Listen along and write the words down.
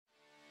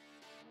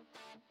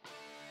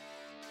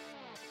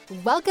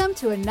Welcome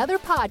to another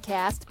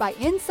podcast by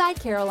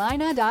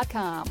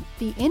InsideCarolina.com,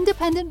 the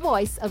independent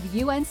voice of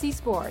UNC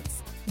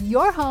Sports,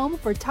 your home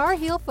for Tar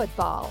Heel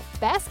football,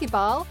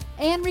 basketball,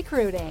 and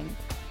recruiting.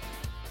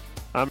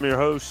 I'm your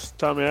host,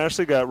 Tommy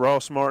Ashley. Got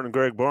Ross Martin and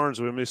Greg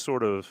Barnes with me,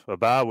 sort of a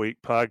bye-week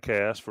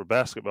podcast for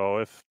basketball,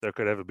 if there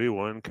could ever be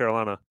one.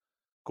 Carolina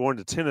going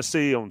to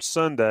Tennessee on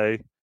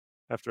Sunday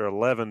after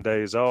 11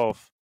 days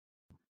off.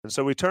 And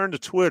so we turned to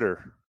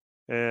Twitter,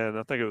 and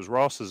I think it was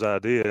Ross's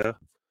idea.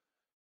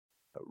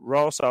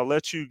 Ross, I'll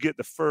let you get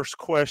the first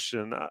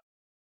question.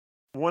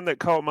 One that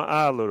caught my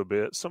eye a little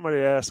bit. Somebody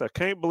asked, I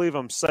can't believe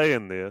I'm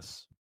saying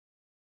this,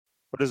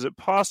 but is it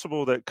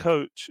possible that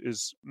Coach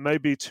is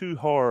maybe too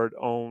hard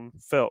on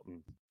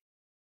Felton?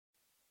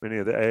 Many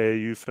of the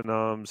AAU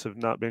phenoms have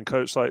not been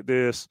coached like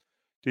this.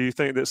 Do you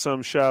think that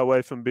some shy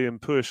away from being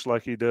pushed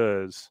like he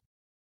does?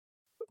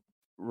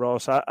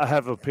 Ross, I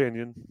have an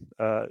opinion.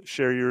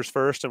 Share yours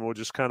first, and we'll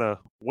just kind of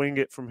wing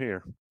it from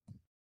here.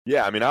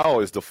 Yeah, I mean, I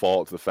always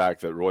default to the fact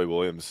that Roy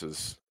Williams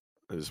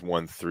has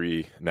won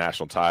 3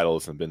 national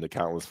titles and been to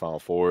countless Final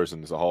Fours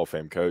and is a Hall of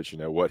Fame coach. You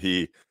know,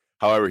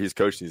 however he's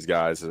coached these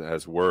guys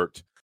has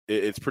worked.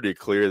 It's pretty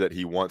clear that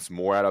he wants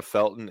more out of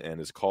Felton and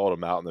has called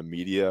him out in the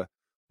media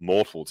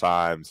multiple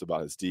times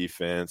about his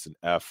defense and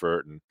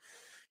effort and,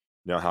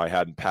 you know, how he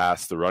hadn't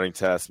passed the running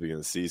test at the beginning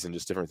of the season,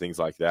 just different things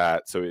like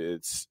that. So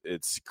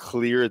it's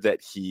clear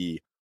that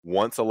he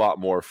wants a lot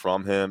more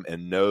from him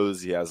and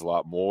knows he has a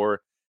lot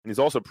more. And he's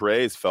also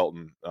praised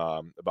Felton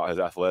about his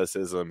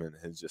athleticism and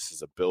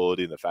his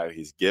ability and the fact that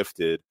he's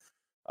gifted.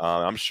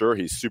 I'm sure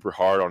he's super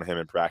hard on him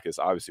in practice.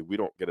 Obviously, we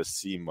don't get to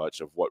see much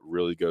of what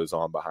really goes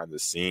on behind the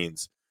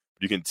scenes.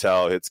 But you can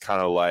tell it's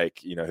kind of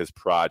like, you know, his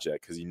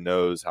project because he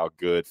knows how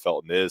good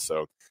Felton is.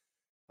 So,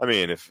 I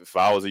mean, if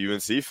I was a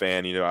UNC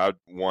fan, you know, I'd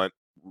want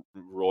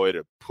Roy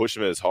to push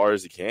him as hard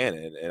as he can.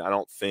 And I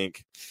don't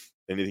think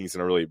anything's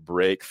going to really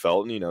break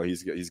Felton. You know,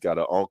 he's got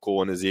an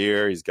uncle in his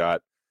ear. He's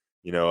got,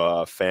 you know,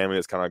 a family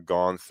that's kind of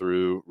gone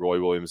through Roy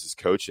Williams'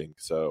 coaching.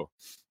 So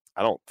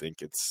I don't think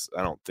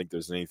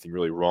there's anything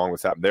really wrong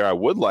with happening there. I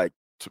would like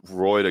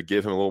Roy to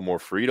give him a little more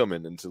freedom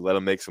and to let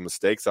him make some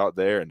mistakes out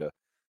there and to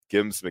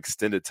give him some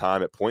extended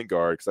time at point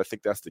guard, because I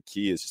think that's the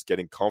key, is just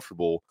getting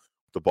comfortable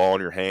with the ball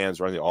in your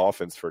hands, running the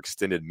offense for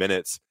extended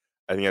minutes.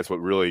 I think that's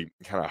what really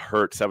kind of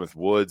hurt Seventh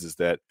Woods, is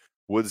that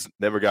Woods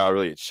never got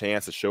really a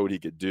chance to show what he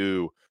could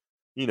do,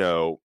 you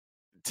know,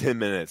 10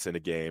 minutes in a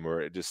game,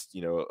 or just,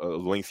 you know, a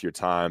lengthier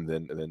time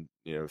than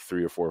you know,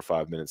 3 or 4 or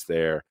 5 minutes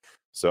there.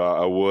 So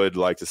I would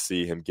like to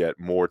see him get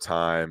more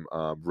time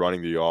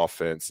running the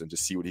offense and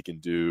just see what he can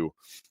do,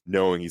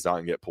 knowing he's not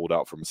going to get pulled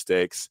out for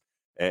mistakes.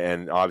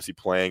 And obviously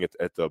playing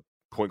at the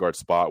point guard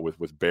spot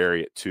with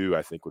Barry at 2,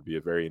 I think would be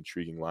a very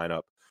intriguing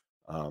lineup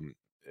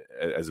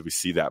as we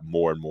see that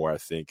more and more, I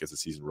think, as the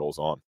season rolls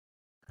on.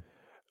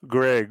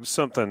 Greg,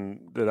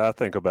 something that I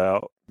think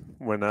about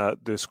when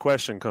this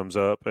question comes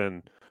up,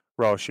 and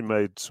Ross, you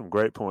made some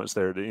great points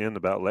there at the end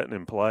about letting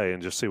him play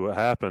and just see what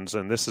happens.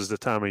 And this is the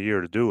time of year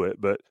to do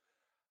it. But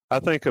I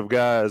think of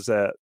guys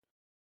that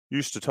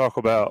used to talk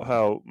about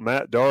how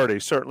Matt Doherty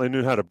certainly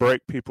knew how to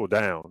break people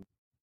down.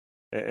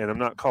 And I'm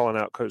not calling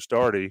out Coach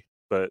Doherty,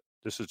 but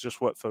this is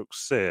just what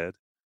folks said.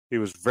 He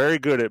was very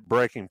good at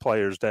breaking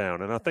players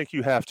down. And I think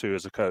you have to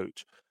as a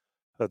coach.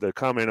 The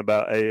comment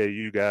about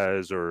AAU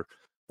guys or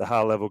the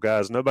high-level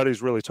guys,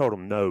 nobody's really told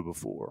them no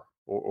before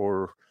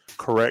or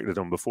corrected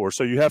them before.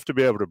 So you have to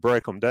be able to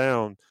break them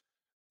down.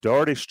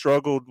 Doherty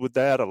struggled with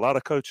that. A lot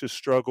of coaches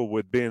struggle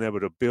with being able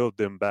to build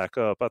them back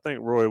up. I think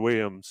Roy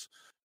Williams,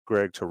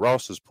 Greg, to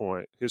Ross's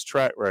point, his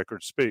track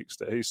record speaks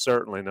that he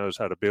certainly knows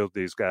how to build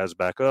these guys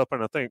back up.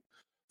 And I think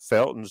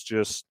Felton's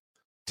just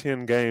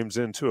 10 games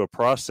into a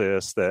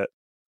process that,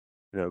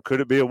 you know, could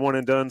it be a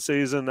one-and-done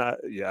season?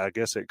 I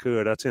guess it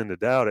could. I tend to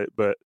doubt it.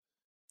 But,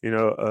 you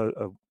know,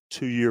 a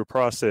 2-year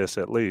process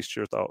at least.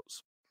 Your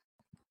thoughts?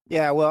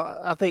 Yeah, well,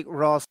 I think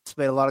Ross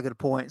made a lot of good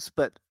points,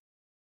 but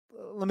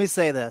let me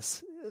say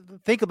this.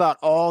 Think about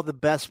all the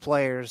best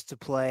players to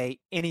play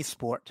any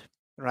sport,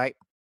 right?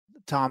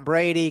 Tom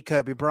Brady,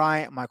 Kobe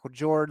Bryant, Michael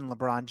Jordan,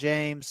 LeBron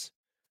James,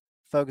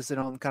 focusing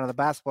on kind of the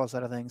basketball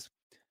side of things.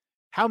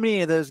 How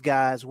many of those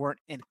guys weren't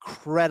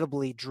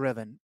incredibly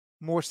driven,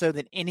 more so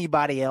than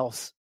anybody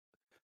else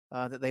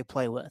that they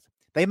play with?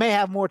 They may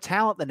have more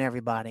talent than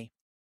everybody,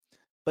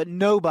 but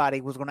nobody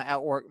was going to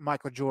outwork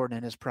Michael Jordan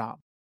in his prime.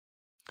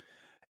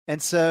 And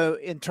so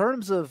in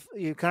terms of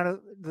kind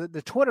of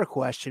the Twitter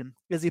question,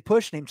 is he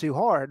pushing him too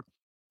hard?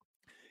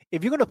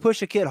 If you're going to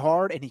push a kid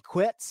hard and he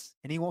quits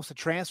and he wants to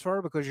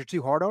transfer because you're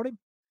too hard on him,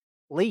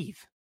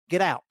 leave,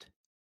 get out,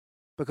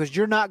 because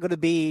you're not going to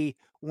be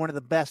one of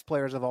the best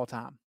players of all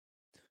time.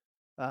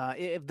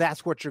 If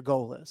that's what your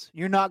goal is,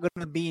 you're not going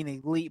to be an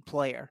elite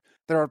player.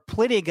 There are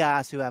plenty of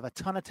guys who have a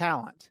ton of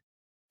talent,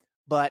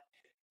 but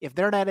if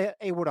they're not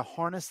able to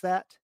harness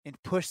that and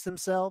push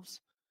themselves,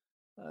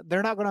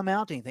 they're not going to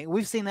amount to anything.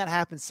 We've seen that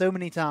happen so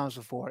many times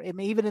before. I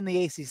mean, even in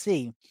the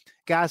ACC,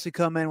 guys who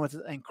come in with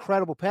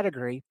incredible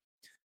pedigree,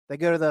 they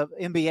go to the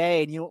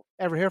NBA and you don't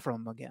ever hear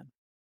from them again.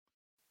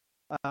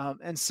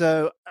 And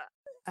so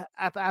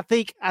I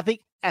think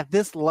at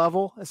this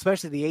level,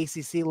 especially the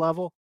ACC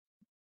level,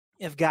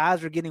 if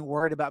guys are getting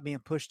worried about being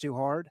pushed too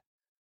hard,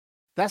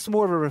 that's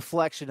more of a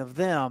reflection of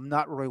them,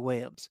 not Roy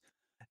Williams.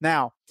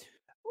 Now,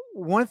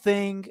 one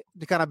thing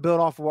to kind of build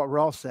off of what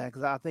Ross said,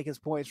 because I think his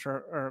points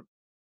are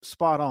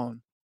spot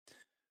on.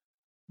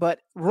 But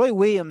Roy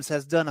Williams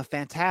has done a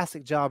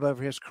fantastic job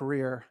over his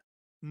career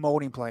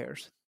molding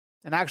players.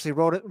 And I actually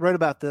wrote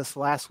about this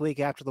last week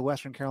after the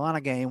Western Carolina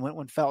game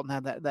when Felton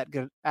had that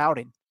good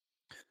outing.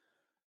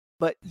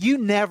 But you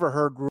never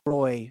heard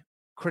Roy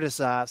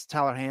criticize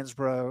Tyler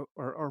Hansbrough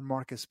or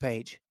Marcus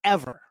Page,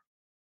 ever.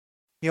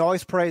 He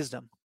always praised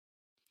them.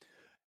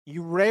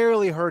 You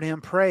rarely heard him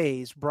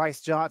praise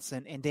Bryce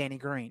Johnson and Danny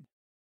Green.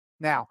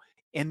 Now,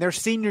 in their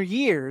senior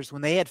years,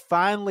 when they had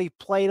finally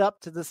played up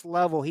to this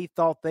level he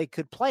thought they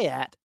could play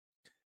at,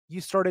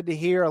 you started to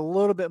hear a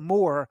little bit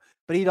more,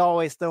 but he'd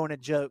always throw in a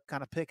joke,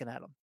 kind of picking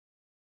at them.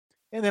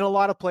 And then a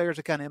lot of players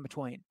are kind of in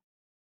between.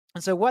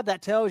 And so what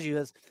that tells you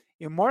is,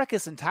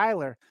 Marcus and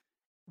Tyler,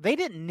 they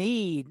didn't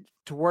need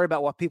to worry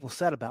about what people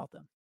said about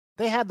them.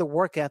 They had the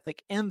work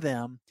ethic in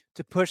them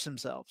to push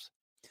themselves.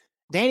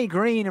 Danny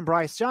Green and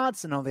Bryce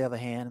Johnson, on the other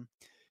hand,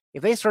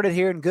 if they started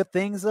hearing good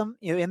things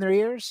in their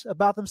ears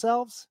about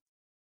themselves,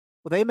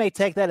 well, they may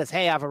take that as,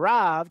 hey, I've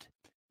arrived,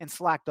 and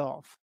slacked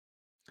off.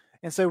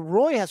 And so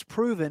Roy has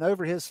proven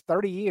over his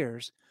 30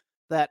 years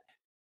that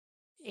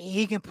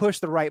he can push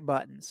the right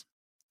buttons.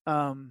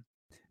 And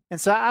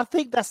so I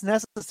think that's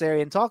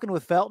necessary. And talking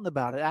with Felton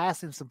about it, I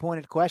asked him some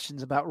pointed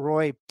questions about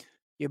Roy,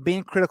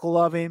 being critical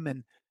of him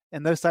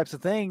and those types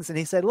of things. And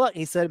he said,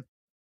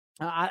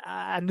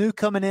 I knew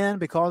coming in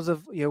because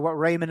of what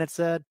Raymond had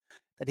said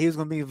that he was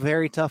going to be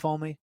very tough on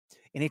me.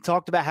 And he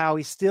talked about how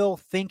he's still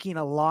thinking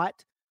a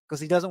lot because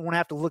he doesn't want to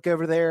have to look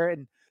over there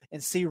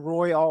and see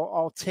Roy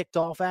all ticked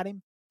off at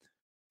him.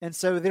 And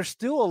so there's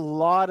still a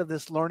lot of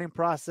this learning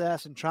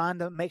process and trying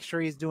to make sure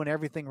he's doing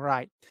everything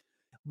right.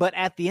 But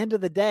at the end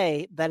of the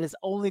day, that is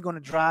only going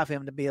to drive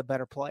him to be a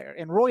better player.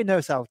 And Roy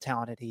knows how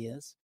talented he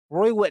is.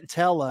 Roy wouldn't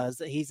tell us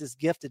that he's as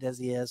gifted as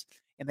he is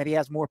and that he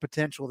has more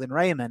potential than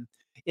Raymond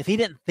if he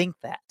didn't think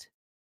that.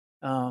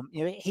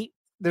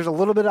 There's a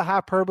little bit of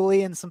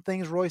hyperbole in some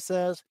things Roy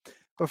says,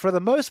 but for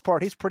the most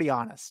part, he's pretty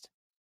honest.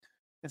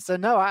 And so,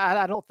 no,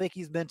 I don't think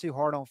he's been too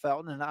hard on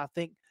Felton. And I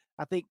think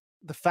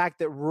the fact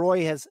that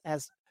Roy has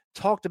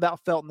talked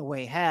about Felton the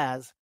way he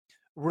has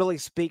really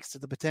speaks to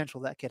the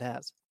potential that kid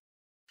has.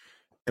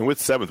 And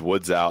with Seventh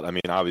Woods out, I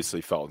mean,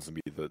 obviously Felton's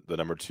going to be the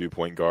number 2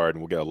 point guard,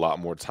 and we'll get a lot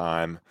more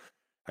time,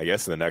 I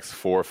guess, in the next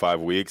 4 or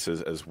 5 weeks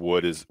as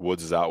Woods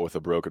is out with a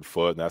broken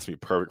foot, and that's going to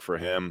be perfect for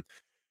him.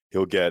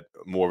 He'll get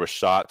more of a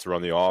shot to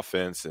run the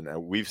offense, and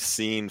we've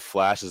seen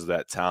flashes of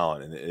that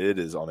talent, and it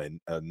is on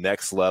a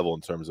next level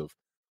in terms of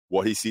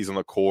what he sees on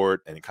the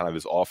court and kind of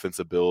his offense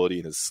ability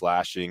and his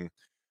slashing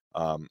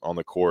on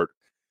the court.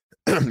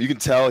 You can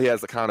tell he has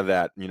the kind of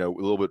that, a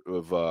little bit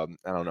of, I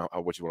don't know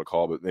what you want to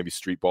call it, but maybe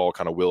street ball,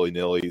 kind of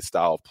willy-nilly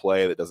style of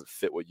play that doesn't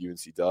fit what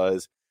UNC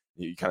does.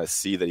 You kind of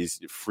see that he's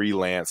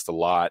freelanced a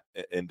lot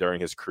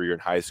during his career in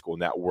high school,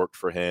 and that worked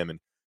for him. And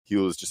he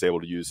was just able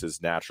to use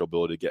his natural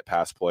ability to get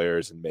past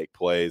players and make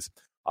plays.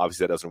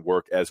 Obviously, that doesn't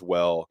work as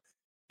well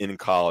in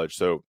college.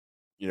 So,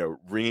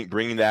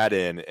 bringing that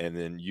in and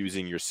then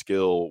using your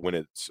skill when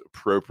it's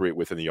appropriate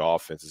within the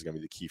offense is going to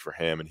be the key for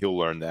him, and he'll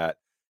learn that.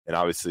 And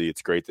obviously,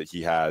 it's great that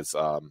he has,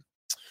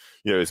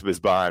 is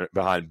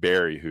behind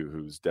Barry,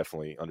 who's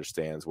definitely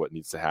understands what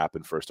needs to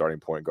happen for a starting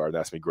point guard.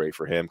 That's been great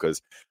for him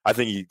because I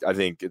think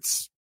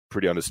it's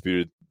pretty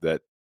undisputed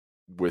that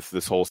with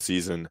this whole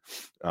season,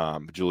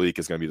 Jalik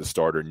is going to be the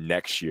starter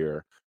next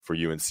year for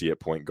UNC at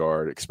point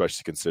guard,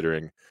 especially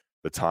considering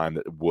the time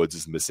that Woods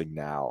is missing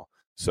now.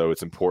 So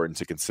it's important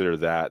to consider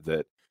that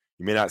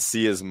you may not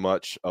see as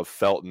much of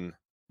Felton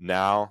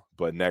now,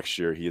 but next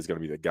year he is going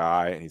to be the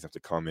guy, and he's going to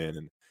have to come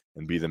in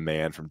and be the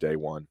man from day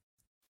one.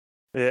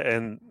 Yeah,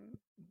 and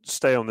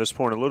stay on this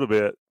point a little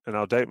bit, and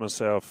I'll date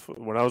myself.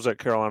 When I was at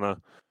Carolina,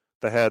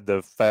 they had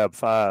the Fab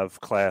Five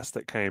class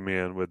that came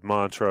in with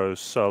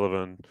Montrose,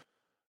 Sullivan,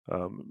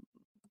 and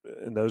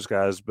those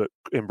guys,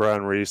 and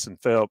Brian Reese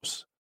and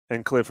Phelps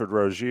and Clifford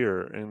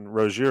Rozier. And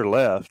Rozier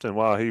left, and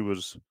while he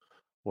was,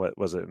 what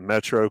was it,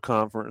 Metro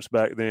Conference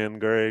back then,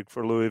 Greg,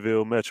 for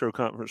Louisville, Metro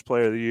Conference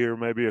Player of the Year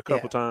maybe a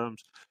couple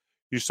times,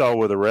 you saw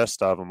where the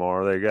rest of them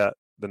are. They got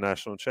the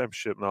national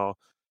championship and all.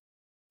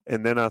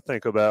 And then I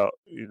think about,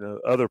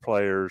 other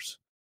players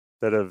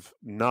that have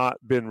not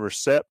been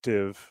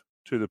receptive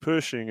to the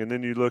pushing. And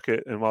then you look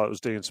at, and while it was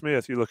Dean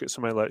Smith, you look at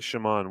somebody like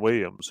Shammond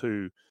Williams,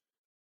 who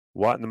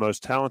wasn't the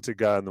most talented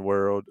guy in the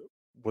world,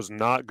 was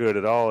not good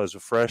at all as a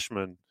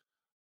freshman.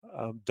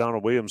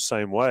 Donald Williams,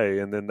 same way.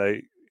 And then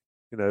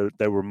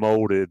they were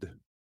molded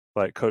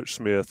like Coach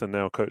Smith and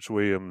now Coach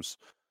Williams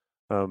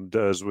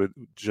does with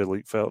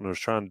Jalik Felton, or is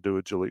trying to do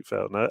with Jalik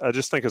Felton. I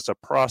just think it's a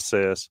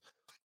process.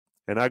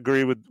 And I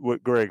agree with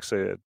what Greg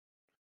said.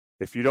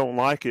 If you don't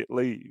like it,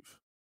 leave.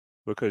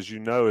 Because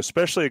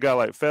especially a guy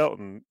like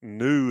Felton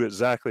knew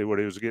exactly what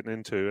he was getting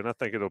into, and I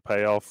think it'll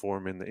pay off for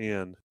him in the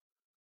end.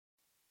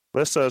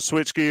 Let's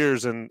switch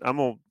gears, and I'm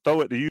going to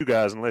throw it to you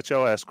guys and let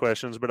y'all ask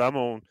questions, but I'm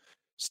going to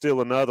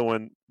steal another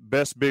one.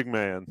 Best big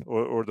man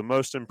or the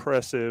most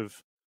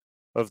impressive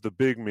of the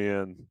big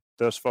men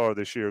thus far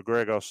this year.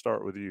 Greg, I'll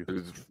start with you.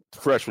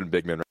 Freshman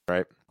big men,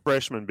 right?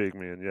 Freshman big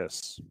men,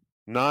 yes.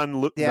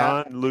 Non-Luke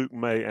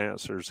May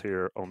answers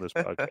here on this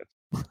podcast.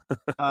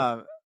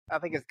 I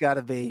think it's got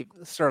to be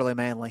Sterling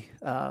Manley.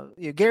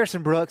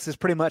 Garrison Brooks is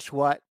pretty much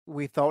what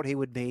we thought he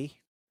would be,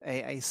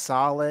 a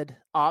solid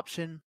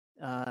option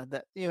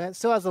that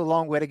still has a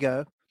long way to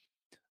go,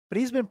 but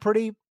he's been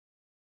pretty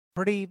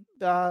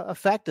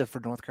effective for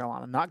North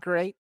Carolina. Not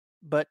great,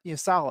 but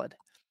solid.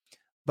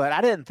 But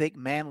I didn't think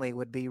Manley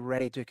would be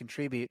ready to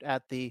contribute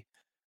at the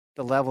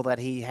level that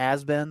he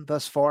has been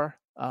thus far.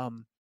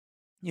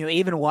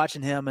 Even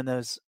watching him in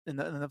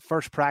the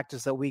first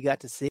practice that we got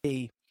to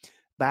see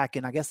back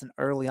in, I guess, in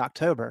early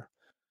October,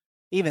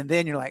 even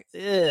then you're like,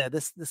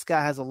 this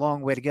guy has a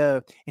long way to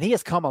go, and he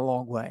has come a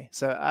long way.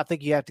 So I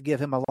think you have to give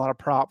him a lot of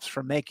props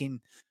for making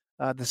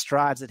the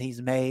strides that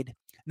he's made.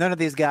 None of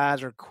these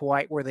guys are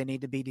quite where they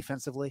need to be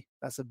defensively.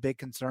 That's a big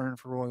concern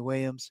for Roy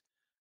Williams.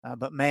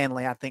 But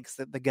Manley, I think, is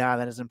the guy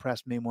that has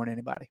impressed me more than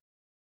anybody.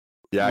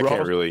 Yeah, I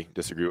can't really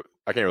disagree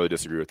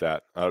with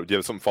that. Do you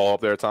have some follow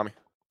up there, Tommy?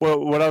 Well,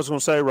 what I was going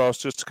to say, Ross,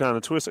 just to kind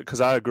of twist it,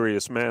 because I agree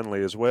it's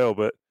Manley as well,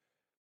 but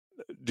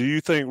do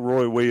you think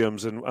Roy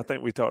Williams, and I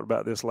think we talked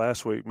about this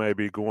last week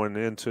maybe going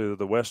into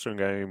the Western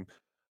game,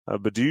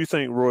 but do you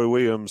think Roy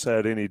Williams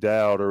had any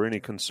doubt or any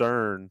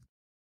concern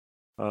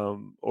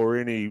or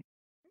any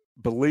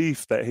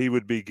belief that he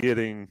would be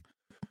getting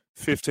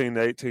 15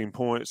 to 18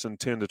 points and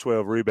 10 to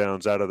 12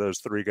 rebounds out of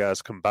those three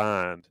guys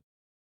combined?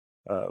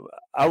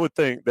 I would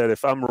think that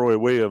if I'm Roy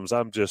Williams,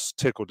 I'm just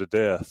tickled to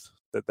death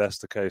that that's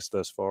the case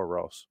thus far,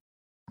 Ross.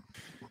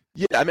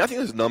 Yeah, I mean, I think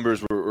those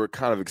numbers were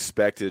kind of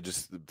expected.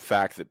 Just the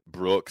fact that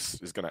Brooks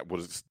was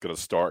gonna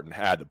start and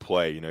had to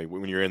play.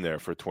 When you're in there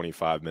for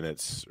 25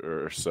 minutes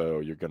or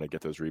so, you're gonna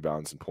get those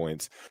rebounds and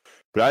points.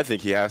 But I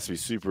think he has to be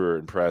super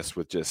impressed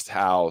with just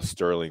how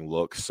Sterling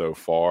looks so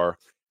far, and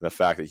the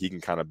fact that he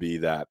can kind of be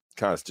that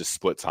kind of just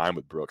split time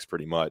with Brooks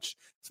pretty much.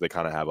 So they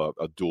kind of have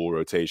a dual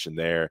rotation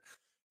there.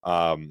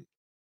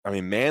 I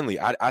mean, Manley,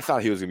 I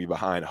thought he was going to be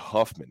behind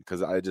Huffman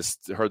because I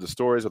just heard the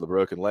stories of the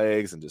broken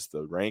legs and just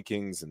the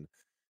rankings and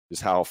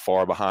just how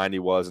far behind he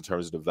was in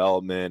terms of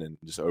development and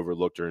just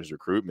overlooked during his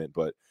recruitment.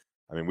 But,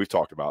 I mean, we've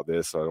talked about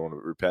this, so I don't want to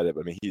repeat it.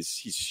 But, I mean, he's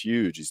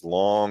huge. He's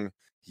long.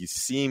 He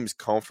seems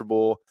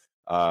comfortable.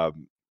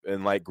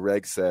 And like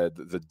Greg said,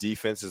 the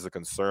defense is a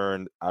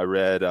concern. I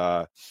read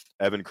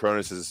Evan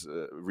Cronus's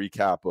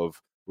recap of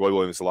Roy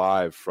Williams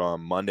Live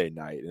from Monday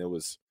night, and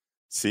it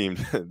seemed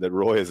that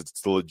Roy has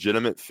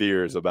legitimate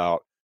fears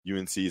about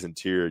UNC's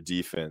interior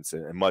defense,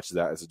 and much of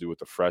that has to do with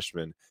the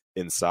freshmen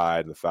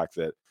inside, and the fact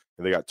that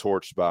they got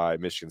torched by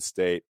Michigan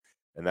State,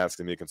 and that's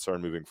going to be a concern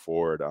moving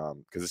forward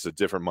because it's a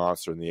different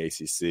monster in the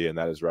ACC, and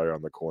that is right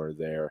around the corner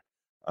there.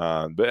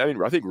 But, I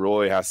mean, I think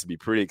Roy has to be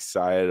pretty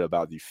excited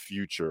about the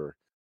future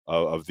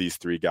of these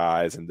three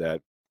guys, and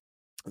that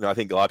I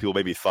think a lot of people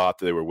maybe thought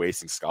that they were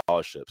wasting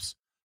scholarships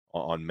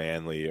on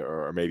Manley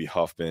or maybe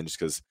Huffman just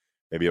because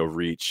maybe he'll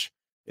reach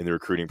in the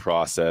recruiting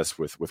process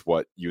with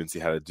what UNC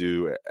had to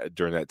do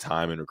during that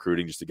time in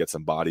recruiting just to get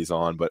some bodies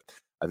on. But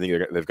I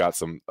think they've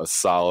got a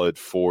solid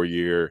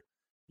 4-year,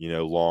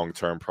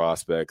 long-term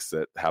prospects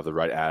that have the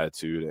right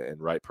attitude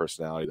and right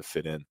personality to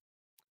fit in.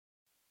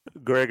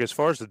 Greg, as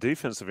far as the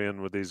defensive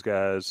end with these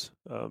guys,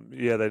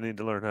 they need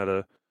to learn how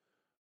to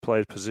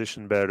play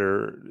position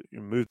better,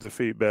 move the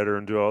feet better,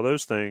 and do all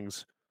those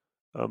things.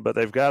 But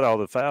they've got all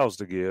the fouls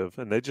to give,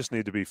 and they just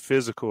need to be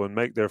physical and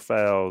make their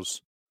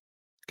fouls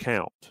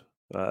count.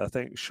 I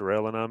think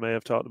Sherelle and I may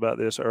have talked about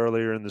this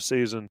earlier in the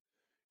season.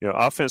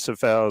 Offensive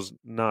fouls,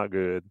 not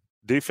good.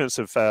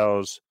 Defensive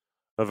fouls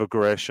of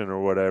aggression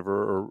or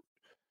whatever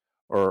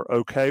are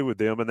okay with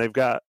them, and they've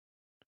got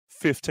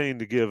 15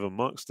 to give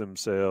amongst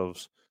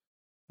themselves.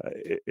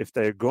 If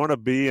they're going to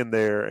be in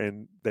there,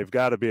 and they've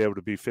got to be able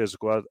to be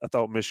physical. I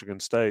thought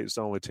Michigan State's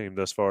the only team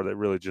thus far that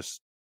really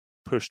just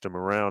pushed them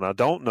around. I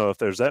don't know if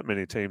there's that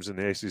many teams in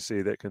the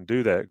ACC that can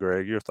do that,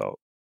 Greg. Your thought?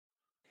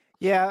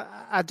 Yeah,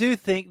 I do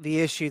think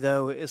the issue,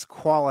 though, is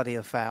quality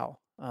of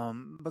foul.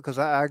 Because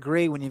I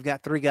agree when you've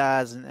got three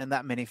guys and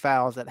that many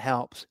fouls, that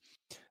helps.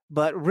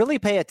 But really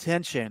pay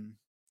attention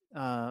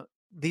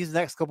these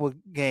next couple of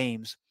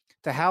games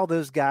to how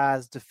those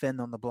guys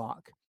defend on the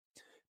block.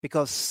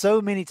 Because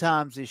so many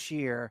times this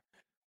year,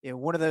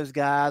 one of those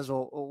guys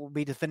will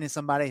be defending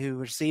somebody who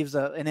receives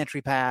an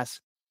entry pass,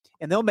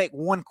 and they'll make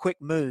one quick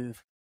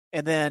move,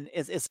 and then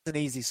it's an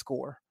easy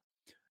score.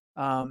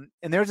 And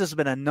there's just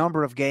been a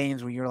number of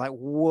games where you're like,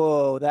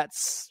 whoa, that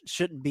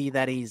shouldn't be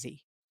that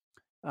easy.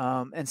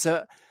 And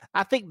so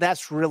I think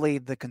that's really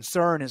the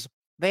concern is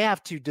they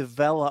have to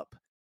develop,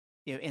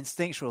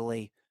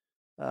 instinctually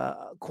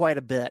quite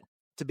a bit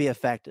to be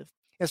effective.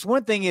 It's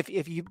one thing if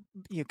you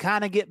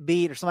kind of get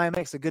beat or somebody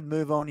makes a good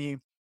move on you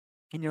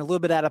and you're a little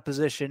bit out of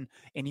position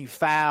and you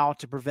foul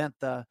to prevent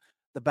the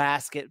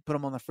basket, put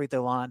them on the free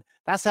throw line.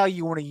 That's how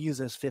you want to use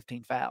those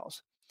 15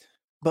 fouls.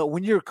 But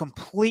when you're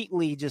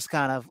completely just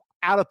kind of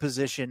out of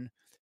position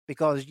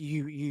because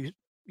you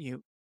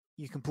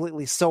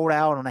completely sold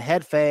out on a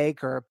head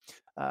fake, or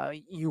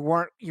you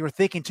were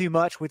thinking too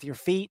much with your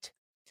feet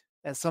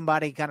as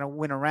somebody kind of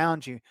went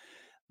around you,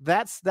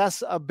 that's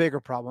a bigger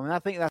problem. And I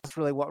think that's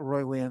really what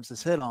Roy Williams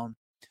has hit on.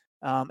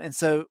 And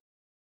so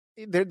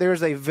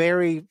there's a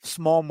very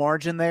small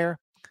margin there,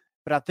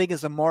 but I think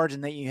it's a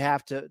margin that you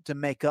have to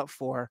make up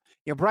for.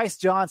 Bryce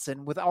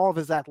Johnson, with all of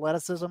his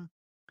athleticism,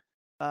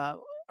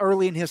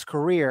 early in his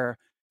career,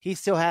 he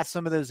still has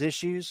some of those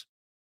issues,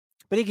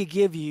 but he could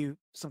give you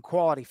some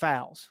quality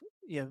fouls,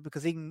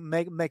 because he can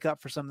make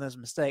up for some of those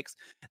mistakes.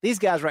 These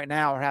guys right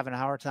now are having a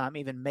hard time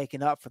even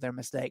making up for their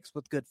mistakes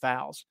with good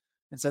fouls.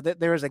 And so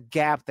there is a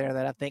gap there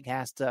that I think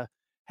has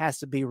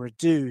to be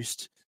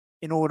reduced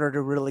in order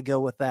to really go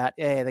with that.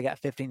 Hey, they got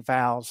 15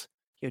 fouls.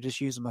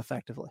 Just use them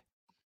effectively.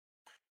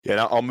 Yeah,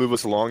 and I'll move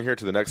us along here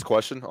to the next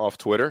question off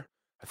Twitter.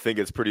 I think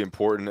it's pretty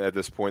important at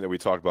this point that we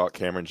talk about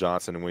Cameron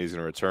Johnson and when he's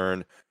going to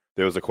return.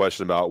 There was a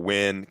question about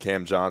when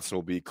Cam Johnson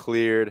will be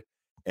cleared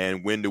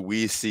and when do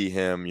we see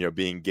him,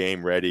 being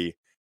game ready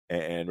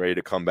and ready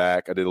to come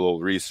back. I did a little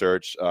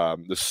research.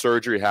 The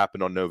surgery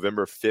happened on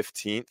November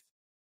 15th.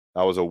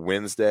 That was a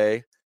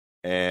Wednesday,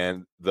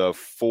 and the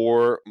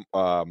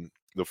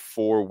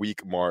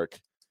 4-week mark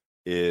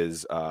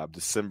is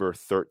December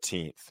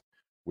 13th,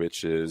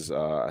 which is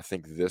I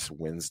think this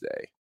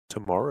Wednesday.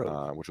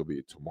 Tomorrow. Which will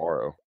be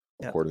tomorrow.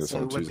 Yep. Recording this so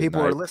on when Tuesday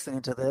people night. are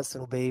listening to this,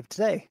 it'll be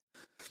today.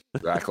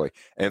 Exactly.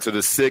 And so the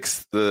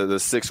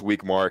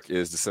 6-week mark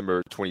is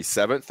December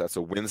 27th. That's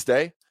a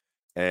Wednesday.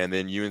 And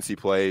then UNC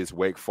plays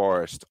Wake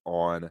Forest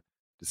on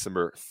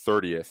December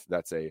 30th.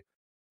 That's a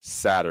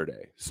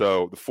Saturday.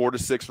 So the 4 to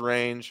 6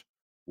 range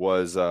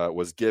was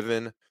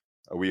given.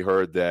 We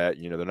heard that,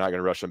 they're not going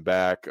to rush him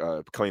back.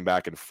 Coming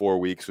back in 4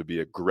 weeks would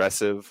be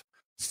aggressive.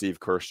 Steve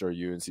Kirshner,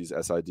 UNC's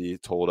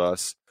SID, told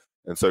us.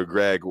 And so,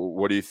 Greg,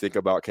 what do you think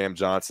about Cam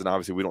Johnson?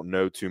 Obviously, we don't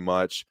know too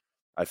much.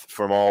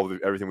 From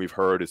everything we've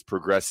heard, is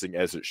progressing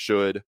as it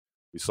should.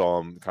 We saw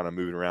him kind of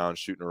moving around,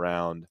 shooting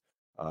around.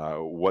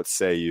 What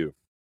say you?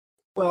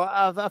 Well,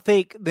 I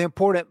think the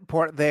important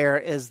part there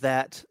is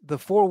that the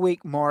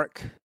 4-week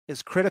mark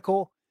is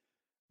critical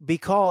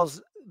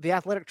because the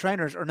athletic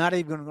trainers are not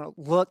even going to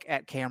look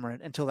at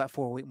Cameron until that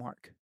 4-week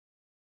mark.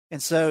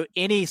 And so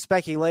any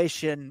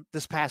speculation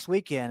this past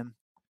weekend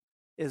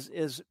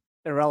is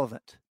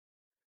irrelevant,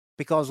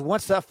 because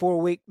once that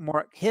 4-week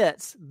mark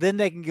hits, then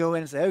they can go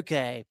in and say,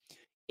 okay,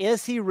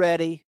 is he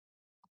ready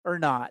or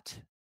not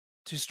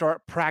to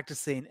start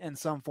practicing in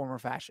some form or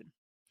fashion?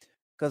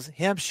 Because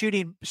him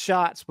shooting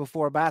shots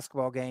before a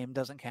basketball game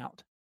doesn't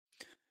count.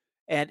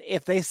 And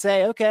if they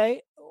say,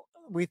 okay,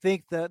 we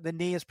think the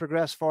knee has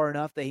progressed far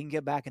enough that he can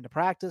get back into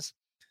practice,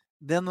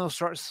 then they'll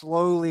start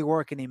slowly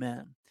working him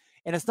in.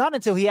 And it's not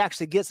until he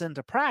actually gets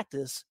into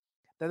practice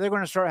that they're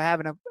going to start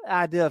having an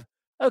idea of,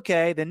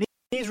 okay, the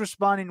knee's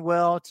responding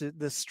well to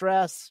the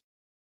stress.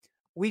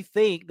 We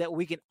think that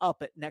we can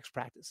up it next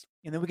practice.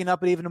 And then we can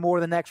up it even more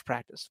the next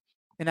practice.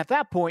 And at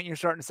that point, you're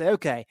starting to say,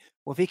 okay,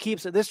 well, if he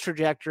keeps at this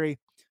trajectory,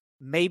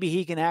 maybe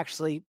he can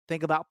actually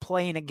think about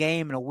playing a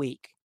game in a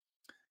week.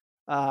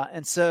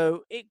 And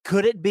so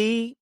could it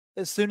be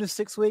as soon as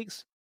 6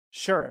 weeks?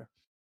 Sure.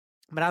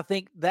 But I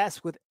think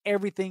that's with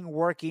everything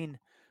working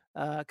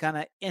kind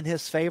of in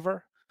his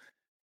favor.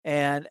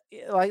 And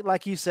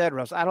like you said,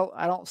 Russ, I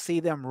don't see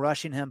them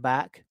rushing him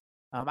back.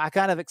 I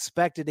kind of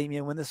expected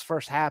him, when this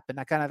first happened,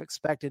 I kind of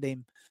expected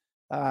him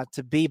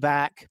to be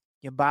back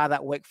by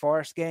that Wake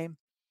Forest game.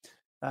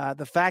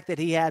 The fact that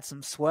he had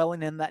some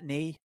swelling in that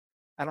knee,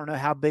 I don't know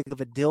how big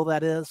of a deal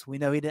that is. We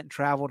know he didn't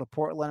travel to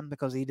Portland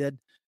because he did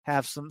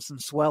have some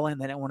swelling.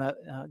 They didn't want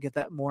to get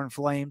that more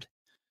inflamed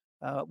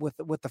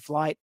with the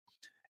flight.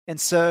 And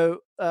so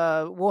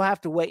we'll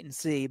have to wait and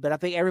see. But I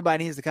think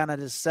everybody needs to kind of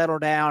just settle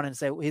down and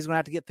say, well, he's going to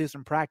have to get through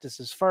some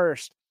practices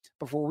first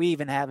before we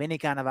even have any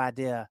kind of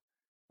idea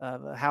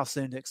of how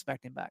soon to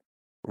expect him back.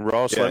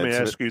 Ross, let me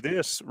ask you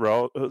this.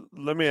 Ross,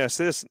 let me ask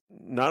this.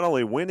 Not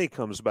only when he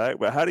comes back,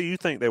 but how do you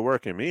think they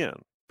work him in?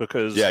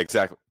 Because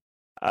exactly.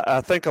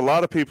 I think a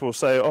lot of people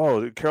say,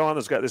 oh,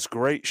 Carolina's got this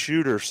great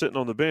shooter sitting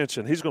on the bench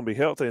and he's going to be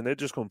healthy and they're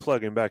just going to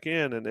plug him back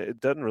in, and it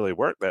doesn't really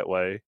work that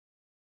way.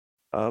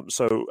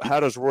 So how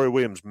does Roy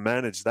Williams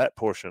manage that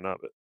portion of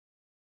it?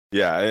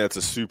 Yeah, it's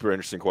a super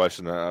interesting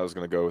question. I was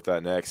going to go with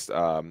that next.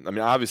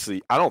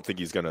 Obviously, I don't think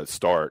he's going to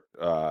start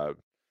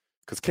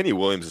because Kenny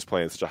Williams is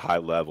playing at such a high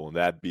level, and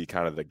that'd be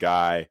kind of the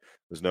guy.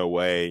 There's no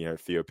way,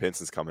 Theo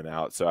Pinson's coming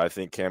out. So I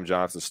think Cam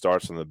Johnson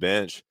starts on the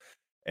bench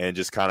and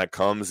just kind of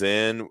comes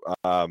in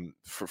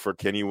for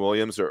Kenny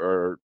Williams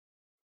or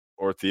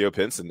Theo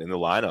Pinson in the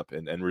lineup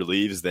and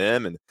relieves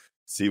them and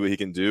see what he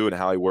can do and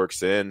how he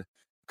works in.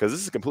 Because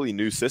this is a completely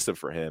new system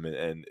for him,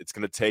 and it's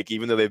going to take,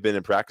 even though they've been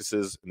in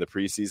practices in the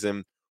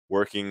preseason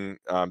working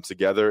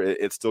together,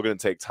 it's still going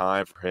to take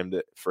time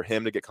for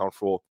him to get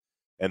comfortable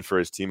and for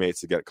his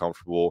teammates to get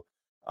comfortable,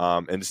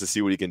 and just to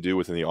see what he can do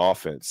within the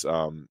offense. It's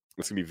going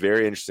to be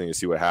very interesting to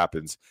see what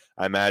happens.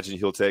 I imagine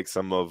he'll take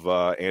some of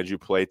Andrew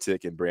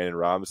Platek and Brandon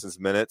Robinson's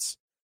minutes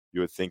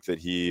you would think that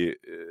he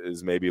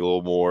is maybe a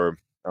little more,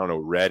 I don't know,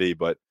 ready,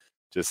 but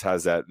just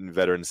has that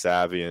veteran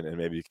savvy and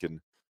maybe he can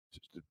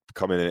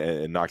come in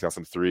and knock down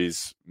some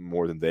threes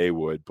more than they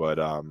would. But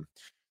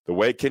the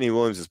way Kenny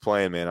Williams is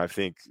playing, man, I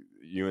think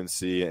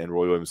UNC and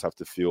Roy Williams have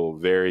to feel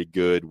very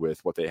good with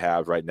what they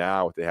have right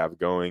now, what they have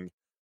going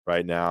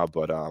right now.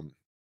 But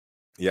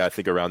yeah, I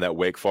think around that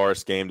Wake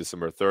Forest game,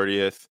 December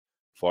 30th,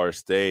 Florida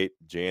State,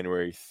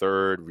 January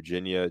 3rd,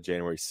 Virginia,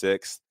 January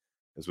 6th,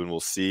 is when we'll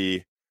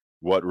see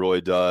what Roy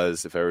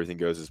does if everything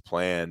goes as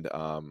planned.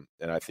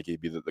 And I think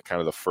he'd be the kind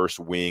of the first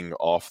wing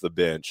off the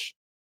bench,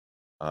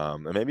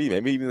 and maybe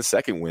even the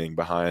second wing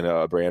behind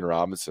Brandon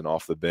Robinson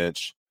off the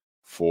bench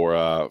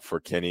for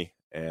Kenny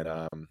and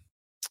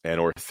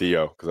or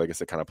Theo, because I guess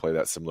they kind of play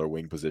that similar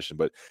wing position.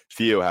 But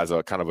Theo has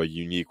a kind of a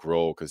unique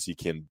role because he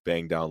can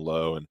bang down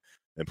low and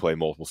play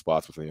multiple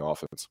spots within the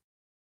offense.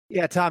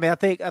 Yeah, Tommy, I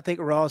think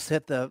Ross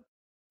hit the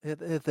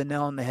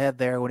nail on the head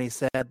there when he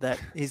said that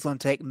he's going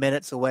to take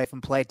minutes away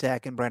from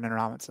Playtech and Brandon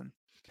Robinson.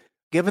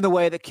 Given the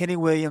way that Kenny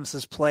Williams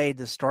has played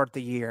to start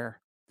the year,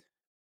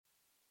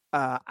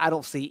 I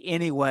don't see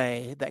any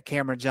way that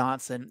Cameron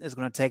Johnson is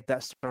going to take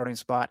that starting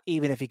spot,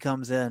 even if he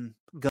comes in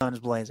guns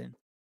blazing.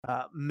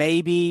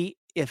 Maybe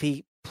if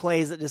he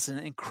plays at just an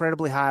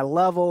incredibly high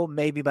level,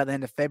 maybe by the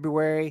end of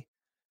February,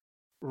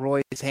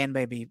 Roy's hand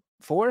may be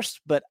forced.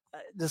 But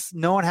just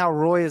knowing how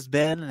Roy has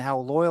been and how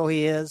loyal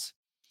he is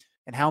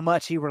and how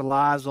much he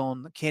relies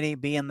on Kenny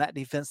being that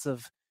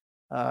defensive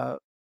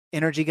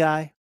energy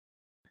guy,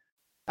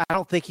 I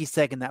don't think he's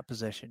taking that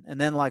position. And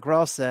then, like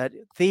Ross said,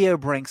 Theo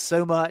brings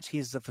so much.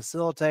 He's the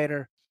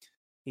facilitator.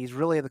 He's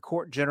really the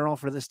court general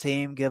for this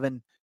team,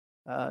 given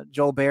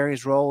Joel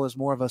Berry's role as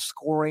more of a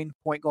scoring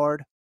point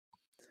guard.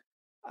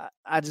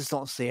 I just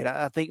don't see it.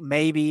 I think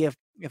maybe if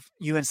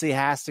UNC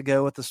has to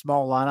go with the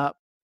small lineup,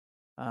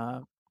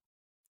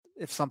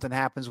 if something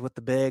happens with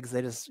the bigs,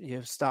 they just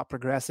stop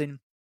progressing,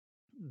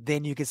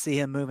 then you can see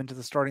him move into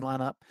the starting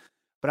lineup.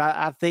 But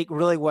I think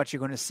really what you're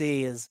going to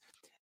see is,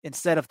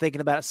 instead of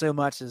thinking about it so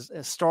much as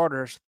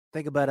starters,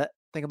 think about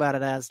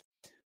it as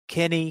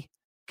Kenny,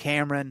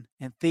 Cameron,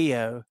 and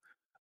Theo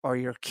are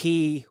your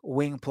key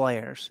wing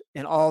players,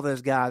 and all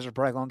those guys are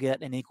probably going to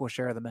get an equal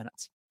share of the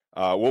minutes.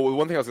 Well,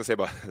 one thing I was going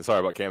to say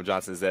about Cam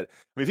Johnson is that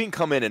if he can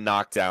come in and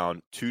knock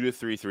down 2 to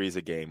 3 threes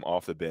a game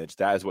off the bench,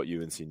 that is what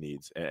UNC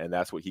needs, and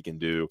that's what he can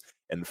do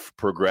and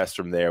progress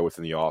from there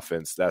within the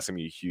offense. That's going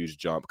to be a huge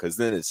jump, because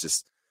then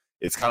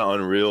it's kind of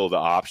unreal the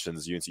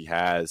options UNC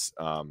has,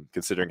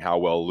 considering how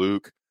well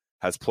Luke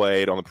has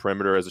played on the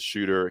perimeter as a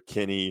shooter,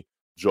 Kenny,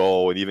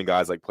 Joel, and even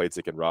guys like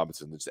Playtick and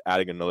Robinson. Just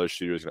adding another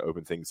shooter is going to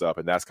open things up,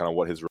 and that's kind of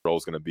what his role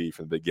is going to be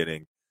from the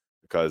beginning,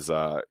 because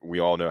we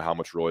all know how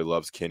much Roy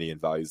loves Kenny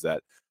and values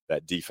that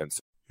defense.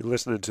 You're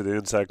listening to the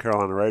Inside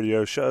Carolina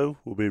Radio Show.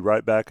 We'll be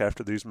right back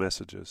after these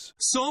messages.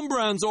 Some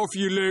brands offer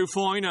you low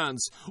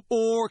finance,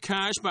 or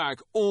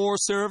cashback, or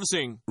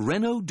servicing.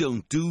 Renault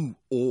don't do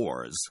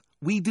ors.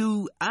 We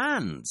do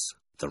ands.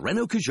 The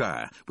Renault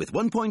Kadjar with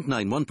 1.91%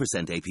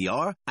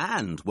 APR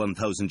and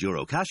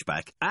 €1,000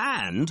 cashback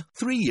and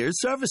 3 years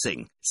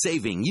servicing,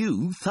 saving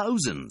you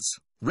thousands.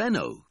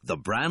 Renault, the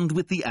brand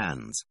with the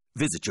ands.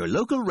 Visit your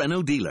local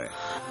Renault dealer.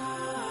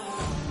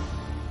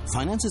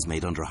 Finance is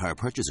made under a hire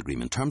purchase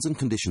agreement. Terms and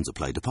conditions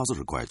apply. Deposit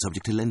required.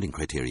 Subject to lending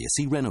criteria.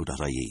 See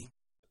Renault.ie.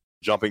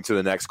 Jumping to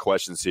the next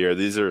questions here.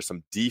 These are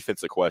some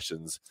defensive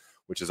questions,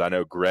 which is, I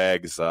know,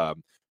 Greg's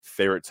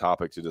favorite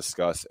topic to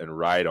discuss and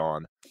write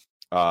on.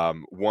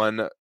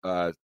 One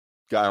guy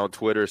on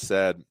Twitter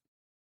said,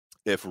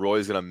 if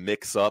Roy's going to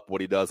mix up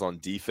what he does on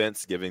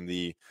defense, given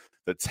the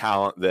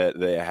talent that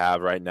they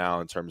have right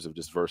now in terms of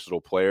just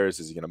versatile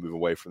players, is he going to move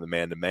away from the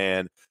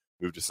man-to-man,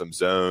 move to some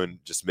zone,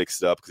 just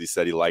mix it up? Because he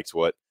said he liked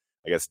what,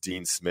 I guess,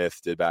 Dean Smith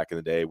did back in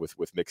the day with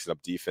mixing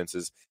up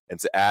defenses. And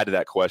to add to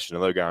that question,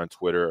 another guy on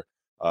Twitter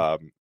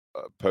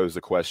posed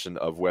the question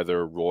of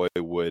whether Roy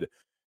would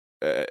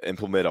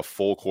implement a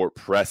full court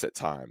press at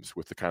times,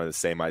 with the kind of the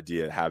same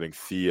idea, having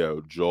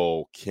Theo,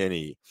 Joel,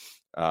 Kenny,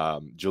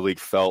 Jalik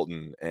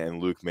Felton,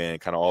 and Luke Mann,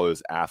 kind of all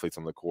those athletes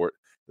on the court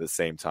at the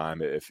same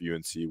time, if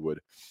UNC would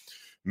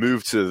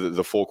move to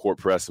the full court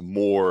press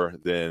more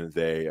than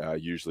they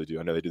usually do.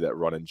 I know they do that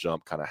run and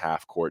jump kind of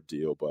half court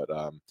deal, but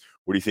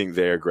what do you think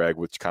there, Greg,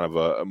 with kind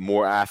of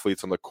more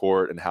athletes on the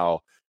court and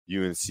how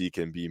UNC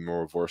can be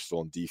more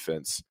versatile in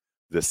defense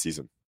this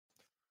season?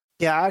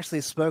 Yeah, I actually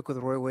spoke with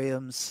Roy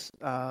Williams,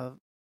 I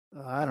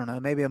don't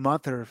know, maybe a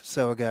month or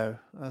so ago.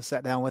 I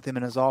sat down with him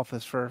in his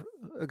office for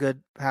a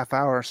good half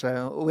hour or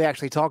so. We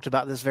actually talked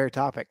about this very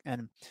topic,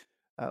 and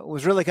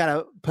was really kind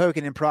of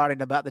poking and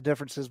prodding about the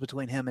differences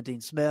between him and Dean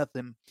Smith.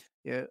 And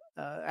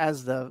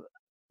as the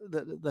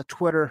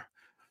Twitter,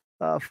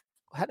 how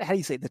do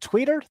you say, the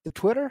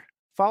Twitter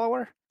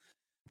follower?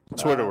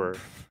 Twitterer.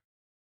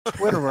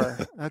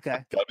 Twitterer.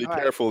 Okay. Got to be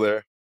careful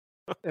there.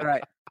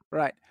 Right.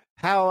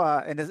 How,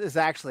 and it's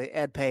actually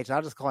Ed Page.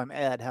 I'll just call him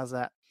Ed. How's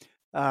that?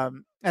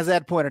 As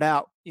Ed pointed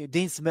out,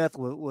 Dean Smith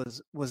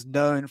was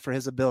known for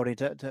his ability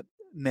to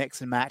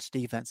mix and match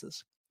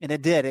defenses. And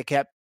it did. It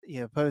kept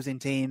opposing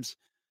teams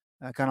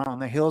kind of on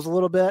their heels a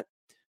little bit.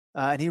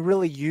 And he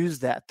really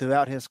used that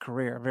throughout his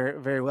career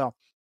very, very well.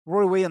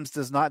 Roy Williams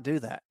does not do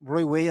that.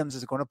 Roy Williams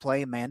is going to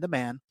play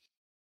man-to-man.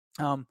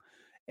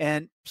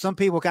 And some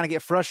people kind of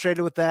get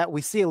frustrated with that.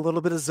 We see a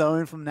little bit of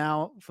zone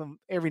from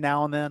every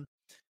now and then,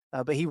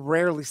 but he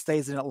rarely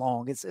stays in it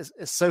long. It's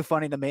so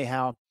funny to me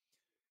how,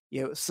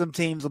 some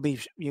teams will be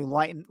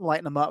lighten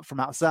them up from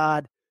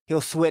outside.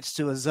 He'll switch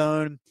to a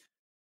zone,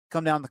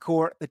 come down the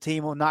court. The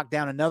team will knock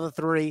down another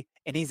three,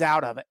 and he's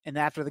out of it. And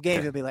after the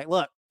game, he'll be like,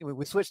 "Look,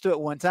 we switched to it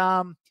one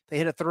time. They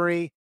hit a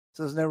three,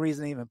 so there's no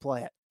reason to even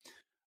play it."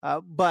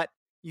 But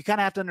you kind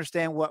of have to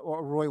understand what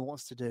Roy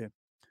wants to do.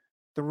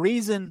 The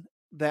reason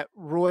that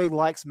Roy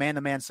likes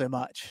man-to-man so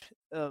much,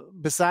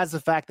 besides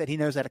the fact that he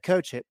knows how to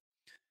coach it,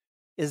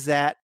 is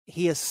that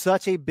he is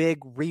such a big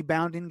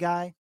rebounding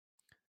guy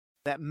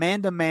that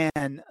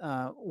man-to-man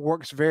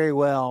works very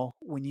well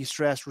when you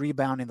stress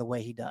rebounding the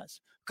way he does,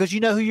 because you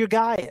know who your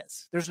guy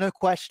is. There's no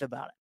question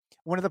about it.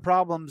 One of the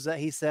problems that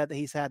he said that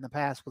he's had in the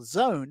past with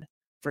zone,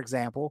 for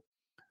example,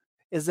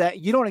 is that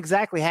you don't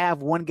exactly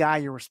have one guy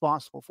you're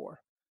responsible for.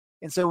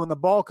 And so when the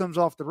ball comes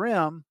off the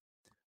rim,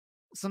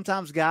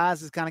 sometimes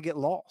guys just kind of get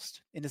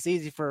lost, and it's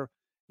easy for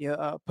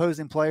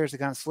opposing players to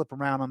kind of slip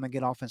around them and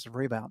get offensive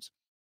rebounds.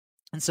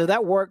 And so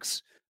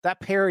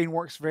that pairing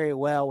works very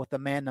well with the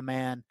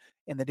man-to-man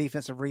and the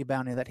defensive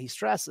rebounding that he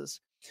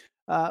stresses.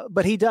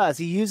 But he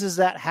uses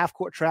that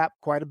half-court trap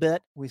quite a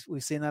bit.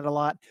 We've seen that a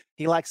lot.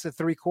 He likes the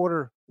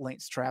three-quarter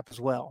length trap as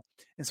well.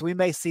 And so we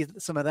may see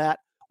some of that.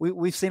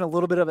 We've seen a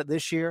little bit of it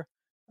this year,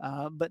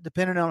 but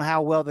depending on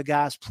how well the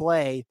guys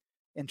play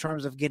in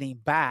terms of getting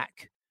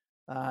back,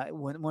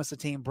 once the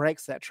team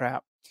breaks that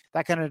trap,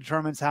 that kind of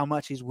determines how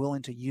much he's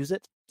willing to use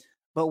it.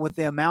 But with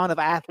the amount of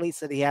athletes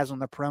that he has on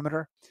the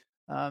perimeter,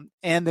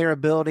 and their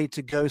ability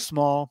to go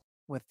small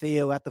with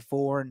Theo at the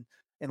 4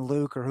 and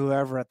Luke or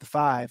whoever at the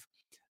 5,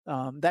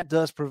 that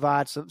does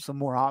provide some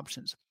more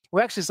options.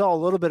 We actually saw a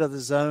little bit of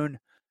the zone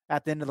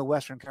at the end of the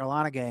Western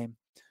Carolina game,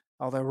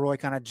 although Roy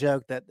kind of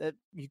joked that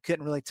you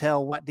couldn't really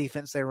tell what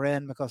defense they were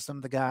in because some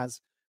of the guys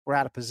were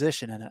out of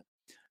position in it.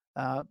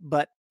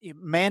 But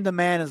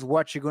man-to-man is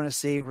what you're going to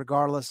see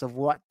regardless of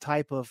what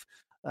type of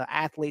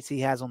athletes he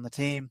has on the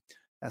team.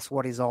 That's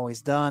what he's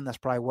always done. That's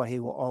probably what he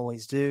will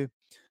always do.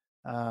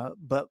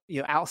 But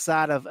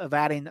outside of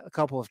adding a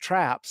couple of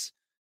traps,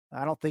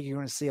 I don't think you're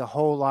going to see a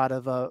whole lot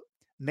of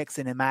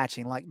mixing and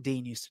matching like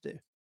Dean used to do.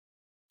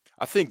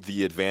 I think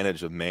the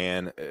advantage of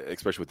man,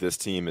 especially with this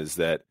team, is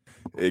that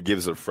it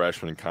gives a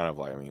freshman kind of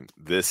like,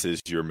 this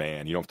is your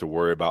man. You don't have to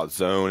worry about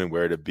zone and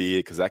where to be,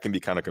 because that can be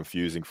kind of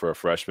confusing for a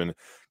freshman,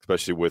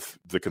 especially with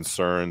the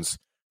concerns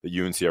that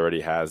UNC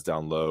already has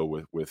down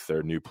low with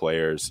their new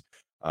players.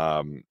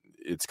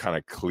 It's kind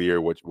of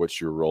clear what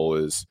your role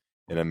is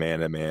in a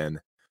man-to-man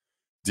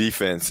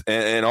defense.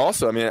 And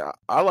also,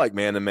 I like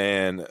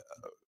man-to-man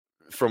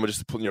from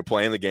just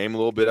playing the game a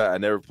little bit. I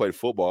never played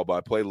football, but I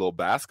played a little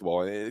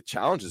basketball, and it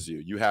challenges you.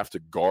 You have to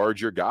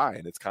guard your guy,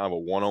 and it's kind of a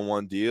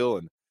one-on-one deal,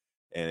 and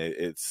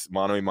it's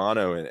mano a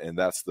mano, and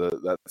that's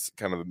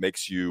kind of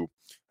makes you,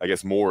 I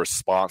guess, more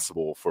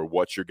responsible for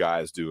what your guy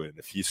is doing.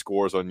 If he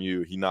scores on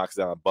you, he knocks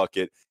down a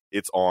bucket,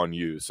 it's on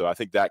you. So I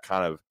think that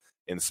kind of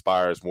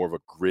inspires more of a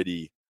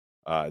gritty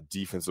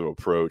defensive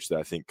approach that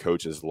I think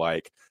coaches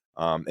like.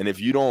 And if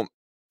you don't,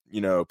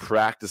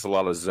 practice a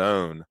lot of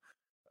zone,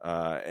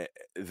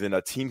 then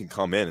a team can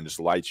come in and just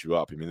light you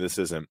up. This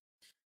isn't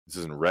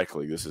rec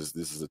league. This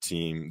is a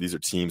team. These are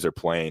teams they're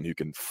playing who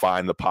can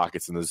find the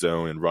pockets in the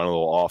zone and run a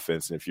little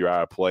offense. And if you're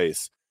out of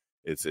place,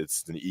 it's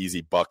an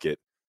easy bucket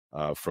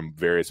from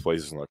various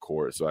places on the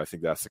court. So I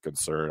think that's a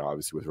concern,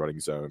 obviously, with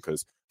running zone,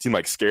 because a team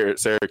like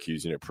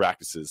Syracuse,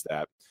 practices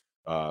that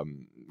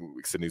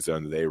extending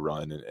zone that they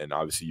run, and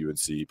obviously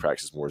UNC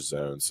practices more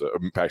zone, so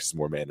practices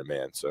more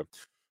man-to-man. So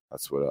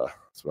that's what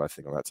I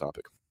think on that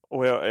topic.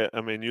 Well,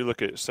 you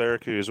look at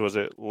Syracuse. Was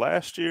it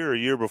last year or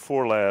year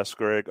before last,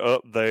 Greg?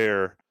 Up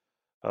there,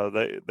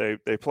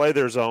 they play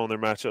their zone, their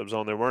matchup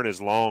zone. They weren't as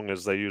long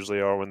as they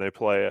usually are when they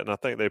play it, and I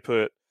think they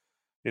put,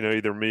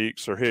 either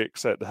Meeks or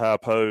Hicks at the high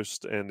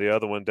post and the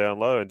other one down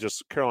low, and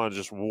just Carolina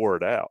just wore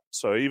it out.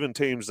 So even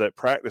teams that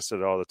practice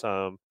it all the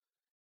time,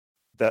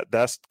 that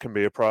can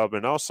be a problem.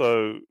 And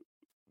also,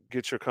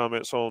 get your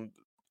comments on.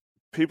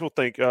 People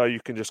think, you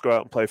can just go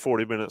out and play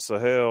 40 minutes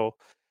of hell,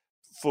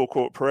 full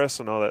court press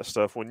and all that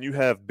stuff. When you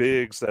have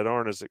bigs that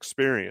aren't as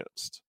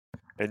experienced,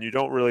 and you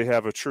don't really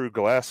have a true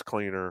glass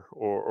cleaner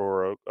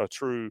or a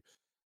true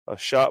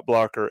shot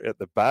blocker at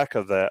the back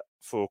of that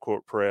full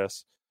court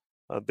press,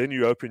 then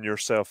you open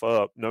yourself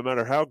up. No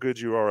matter how good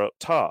you are up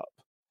top,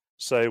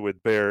 say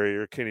with Barry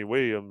or Kenny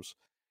Williams,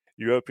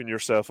 you open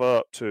yourself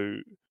up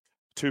to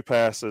two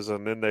passes,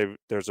 and then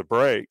there's a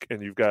break,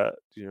 and you've got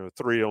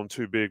 3 on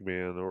 2 big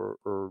men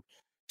or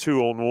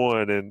 2 on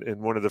 1,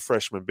 and one of the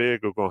freshmen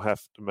big are going to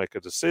have to make a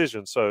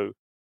decision. So,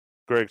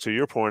 Greg, to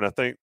your point, I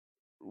think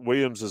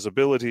Williams'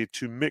 ability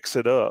to mix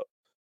it up,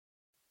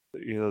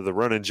 the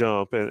run and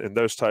jump and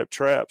those type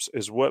traps,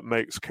 is what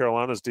makes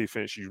Carolina's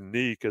defense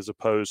unique as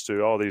opposed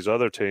to all these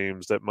other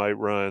teams that might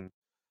run,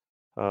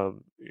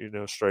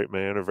 straight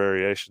man or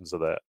variations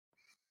of that.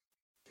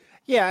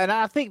 Yeah, and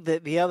I think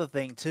that the other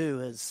thing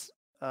too is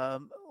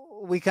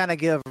we kind of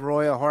give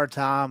Roy a hard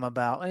time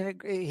about,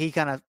 and he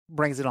kind of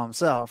brings it on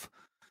himself,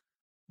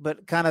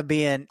 but kind of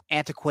being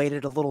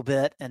antiquated a little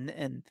bit,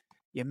 and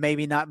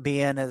maybe not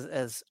being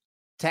as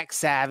tech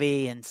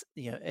savvy and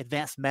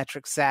advanced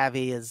metric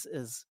savvy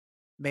as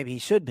maybe he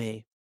should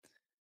be.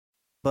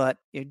 But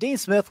Dean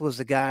Smith was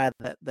the guy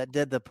that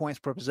did the points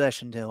per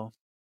possession deal,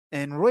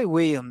 and Roy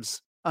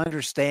Williams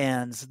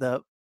understands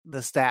the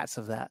stats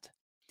of that.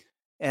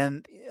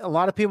 And a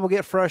lot of people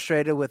get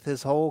frustrated with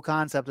his whole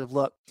concept of,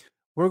 look,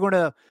 we're going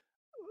to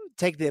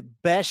take the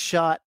best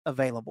shot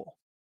available,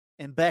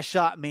 and best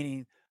shot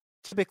meaning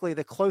typically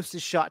the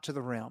closest shot to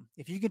the rim.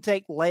 If you can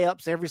take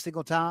layups every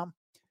single time,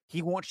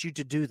 he wants you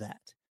to do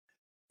that.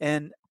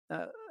 And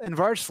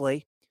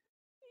inversely,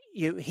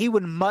 he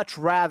would much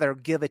rather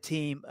give a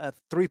team a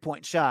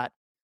 3-point shot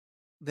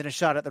than a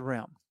shot at the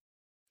rim.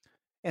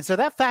 And so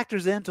that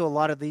factors into a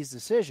lot of these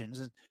decisions.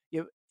 And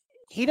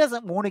he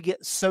doesn't want to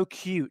get so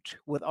cute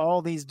with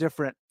all these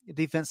different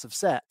defensive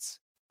sets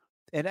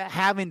and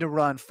having to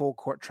run full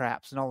court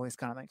traps and all these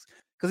kind of things,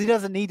 because he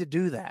doesn't need to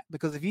do that.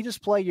 Because if you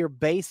just play your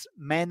base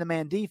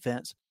man-to-man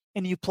defense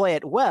and you play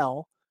it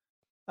well,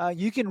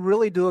 you can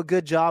really do a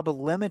good job of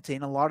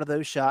limiting a lot of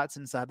those shots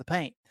inside the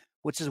paint,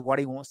 which is what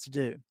he wants to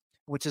do.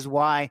 Which is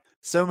why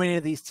so many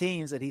of these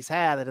teams that he's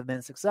had that have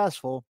been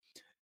successful,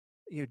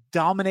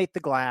 dominate the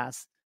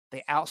glass.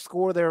 They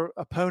outscore their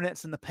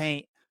opponents in the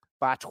paint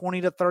by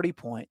 20 to 30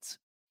 points,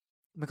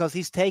 because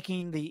he's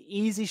taking the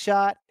easy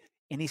shot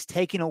and he's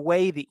taking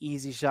away the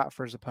easy shot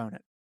for his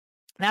opponent.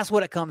 And that's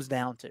what it comes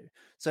down to.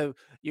 So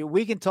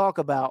we can talk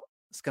about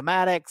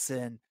schematics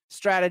and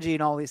strategy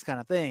and all these kind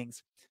of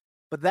things,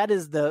 but that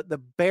is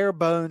the bare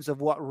bones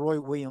of what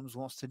Roy Williams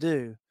wants to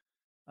do.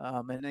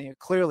 And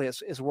clearly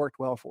it's worked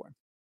well for him.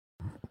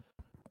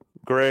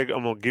 Greg,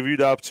 I'm going to give you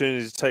the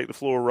opportunity to take the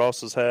floor.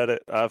 Ross has had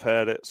it. I've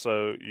had it.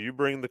 So you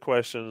bring the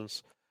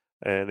questions,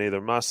 and either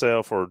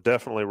myself or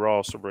definitely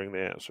Ross will bring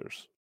the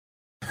answers.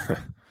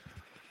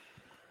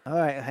 All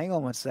right. Hang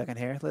on one second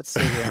here. Let's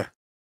see here.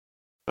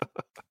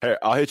 Hey,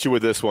 I'll hit you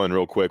with this one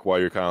real quick while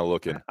you're kind of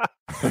looking.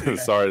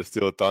 Sorry to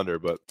steal thunder,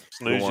 but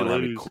we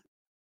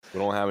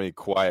don't have any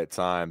quiet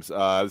times.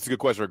 This is a good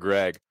question for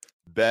Greg.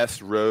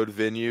 Best road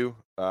venue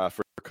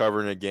for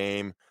covering a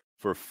game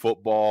for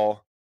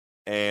football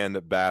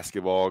and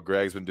basketball.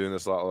 Greg's been doing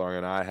this a lot longer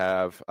than I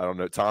have. I don't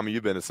know. Tommy,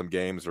 you've been to some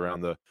games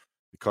around the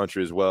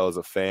country as well as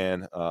a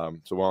fan.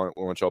 So why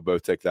don't y'all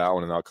both take that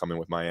one, and I'll come in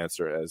with my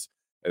answer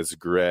as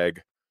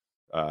Greg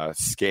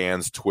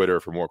scans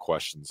Twitter for more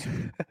questions.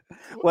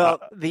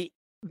 Well, the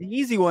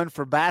easy one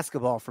for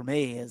basketball for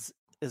me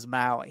is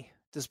Maui,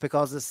 just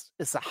because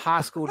it's a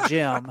high school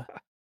gym.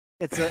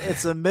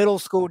 It's a middle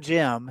school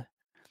gym,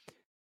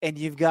 and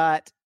you've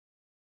got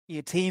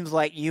teams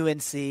like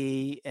UNC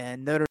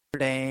and Notre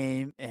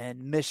Dame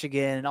and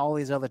Michigan and all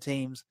these other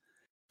teams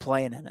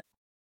playing in it.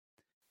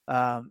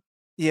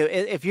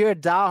 If you're a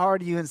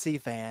diehard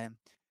UNC fan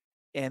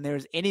and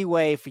there's any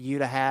way for you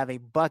to have a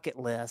bucket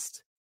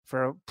list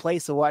for a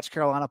place to watch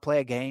Carolina play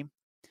a game,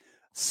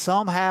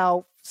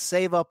 somehow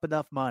save up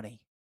enough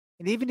money.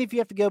 And even if you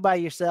have to go by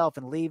yourself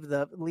and leave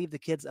the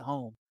kids at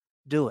home,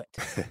 do it.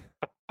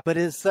 But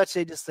it's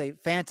just a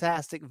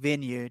fantastic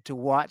venue to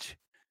watch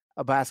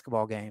a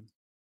basketball game.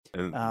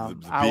 And the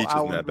beach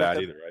isn't that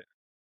bad either,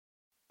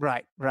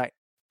 right? Right.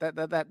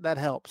 That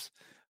helps.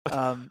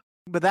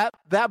 But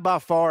that by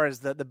far is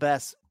the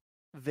best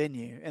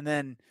venue. And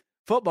then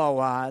football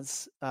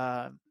wise,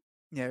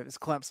 it's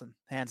Clemson,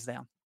 hands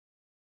down.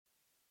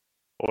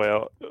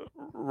 Well,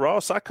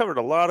 Ross, I covered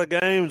a lot of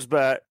games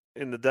back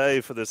in the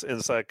day for this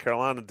Inside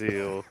Carolina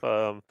deal.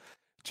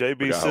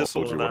 JB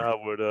Sissel and I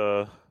would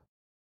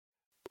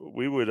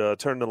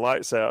turn the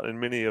lights out in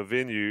many a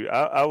venue.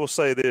 I will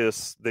say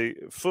this: the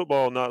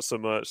football, not so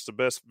much. The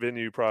best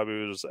venue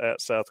probably was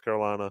at South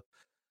Carolina,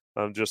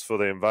 just for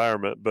the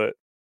environment. But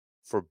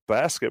for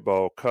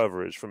basketball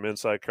coverage from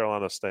Inside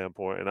Carolina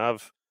standpoint, and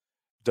I've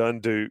done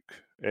Duke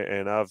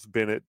and I've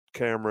been at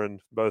Cameron,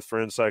 both for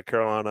Inside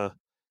Carolina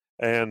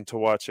and to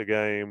watch a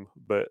game.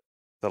 But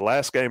the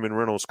last game in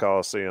Reynolds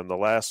Coliseum, the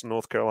last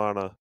North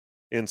Carolina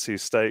NC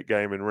State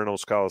game in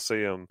Reynolds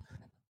Coliseum,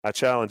 I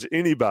challenge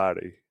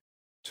anybody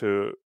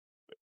to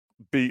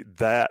beat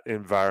that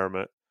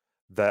environment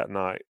that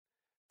night.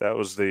 That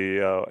was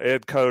the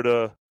Ed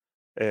Cota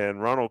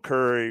and Ronald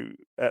Curry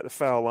at the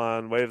foul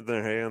line, waving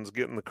their hands,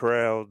 getting the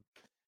crowd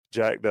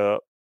jacked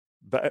up.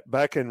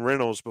 Back in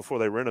Reynolds, before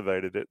they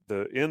renovated it,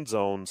 the end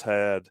zones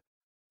had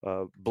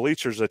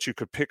bleachers that you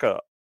could pick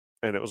up,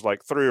 and it was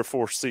like 3 or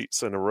 4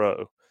 seats in a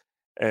row.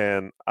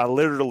 And I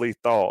literally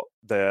thought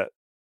that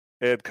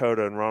Ed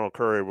Cota and Ronald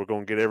Curry were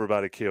going to get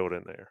everybody killed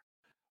in there,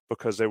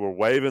 because they were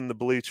waving the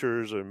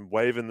bleachers and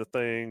waving the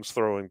things,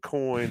 throwing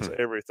coins,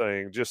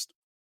 everything, just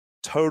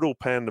total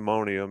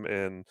pandemonium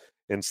and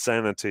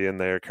insanity in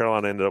there.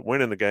 Carolina ended up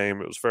winning the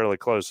game. It was fairly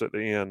close at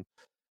the end.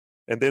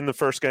 And then the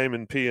first game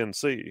in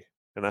PNC,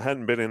 and I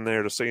hadn't been in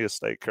there to see a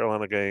State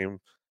Carolina game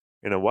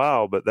in a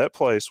while, but that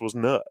place was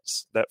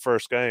nuts. That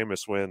first game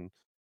is when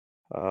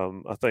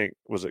I think,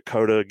 was it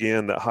Cota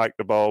again that hiked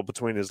the ball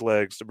between his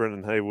legs to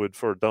Brendan Haywood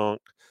for a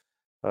dunk?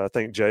 I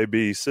think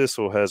JB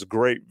Sissel has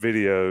great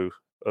video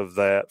of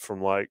that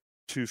from like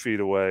 2 feet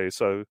away.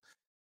 So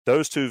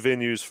those two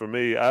venues for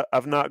me.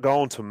 I've not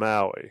gone to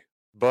Maui.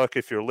 Buck,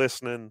 if you're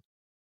listening,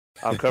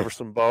 I'll cover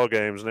some ball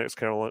games next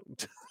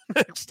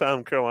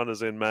time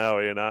Carolina's in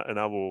Maui, and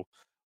I will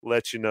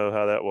let you know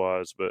how that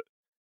was. But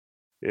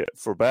yeah,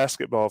 for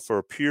basketball, for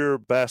a pure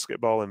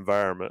basketball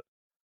environment,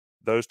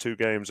 those two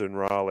games in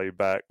Raleigh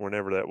back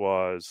whenever that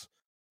was,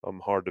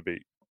 hard to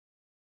beat.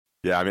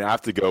 Yeah, I mean, I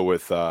have to go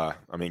with,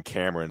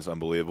 Cameron's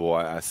unbelievable.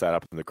 I sat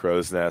up in the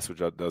Crow's Nest,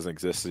 which doesn't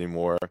exist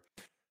anymore.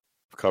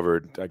 I've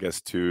covered, I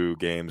guess, 2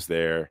 games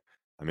there.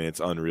 I mean,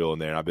 it's unreal in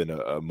there. And I've been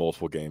to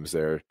multiple games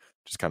there,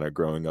 just kind of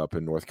growing up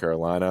in North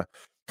Carolina.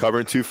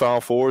 Covering 2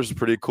 Final Fours is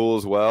pretty cool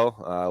as well.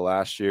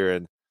 Last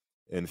year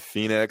in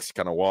Phoenix,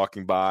 kind of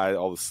walking by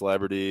all the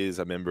celebrities.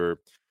 I remember,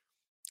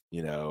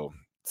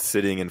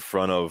 sitting in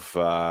front of,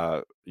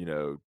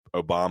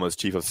 Obama's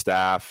chief of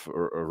staff,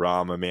 or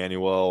Rahm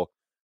Emanuel,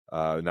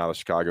 now the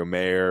Chicago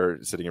mayor,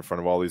 sitting in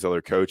front of all these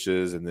other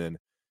coaches, and then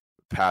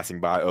passing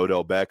by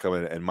Odell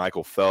Beckham and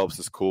Michael Phelps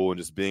is cool. And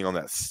just being on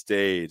that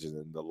stage, and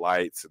then the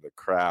lights and the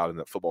crowd in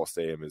that football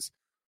stadium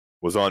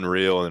was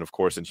unreal. And of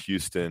course in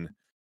Houston,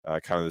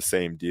 kind of the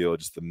same deal.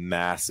 Just the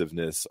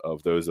massiveness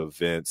of those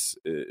events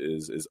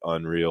is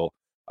unreal.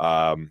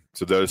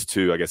 So those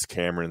two, I guess,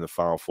 Cameron in the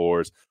Final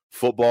Fours.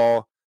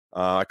 Football,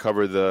 I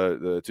covered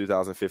the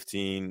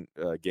 2015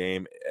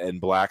 game in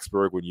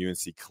Blacksburg when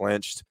UNC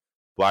clinched.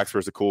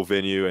 Blacksburg's a cool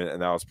venue,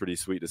 and that was pretty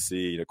sweet to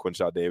see.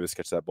 Quinshot Davis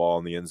catch that ball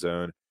in the end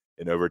zone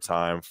in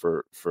overtime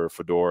for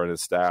Fedora and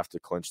his staff to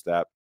clinch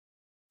that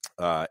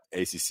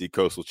ACC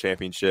Coastal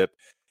Championship.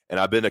 And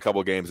I've been to a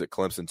couple of games at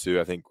Clemson too.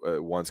 I think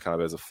once kind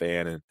of as a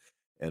fan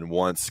and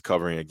once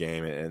covering a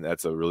game, and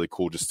that's a really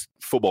cool just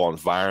football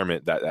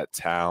environment, that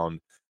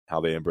town,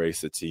 how they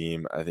embrace the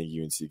team. I think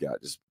UNC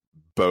got just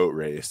boat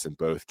raced in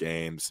both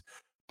games,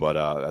 but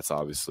that's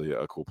obviously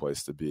a cool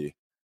place to be.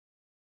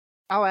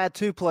 I'll add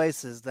 2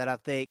 places that I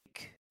think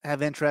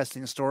have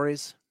interesting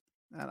stories.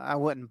 I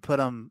wouldn't put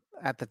them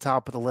at the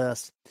top of the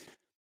list,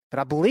 but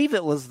I believe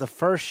it was the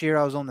first year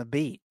I was on the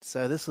beat.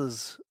 So this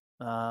was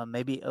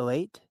maybe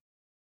 08,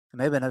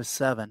 maybe in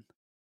 07.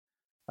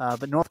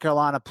 But North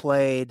Carolina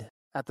played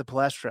at the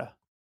Palestra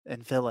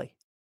in Philly.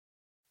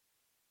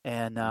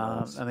 And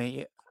Nice.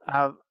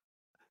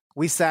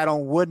 we sat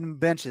on wooden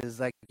benches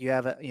like you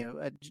have at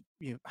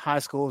high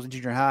schools and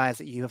junior highs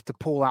that you have to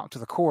pull out to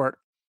the court,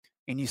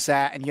 and you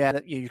sat and you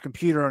had your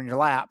computer on your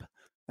lap,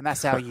 and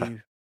that's how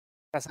you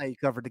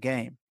covered the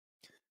game.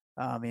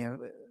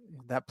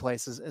 That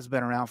place has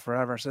been around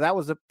forever, so that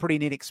was a pretty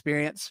neat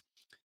experience.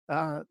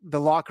 The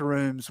locker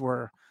rooms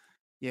were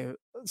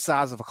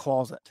size of a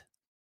closet,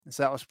 and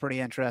so that was pretty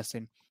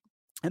interesting.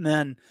 And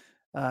then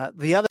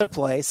the other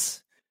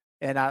place.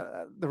 And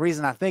the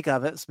reason I think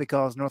of it is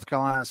because North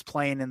Carolina is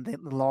playing in the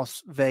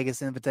Las Vegas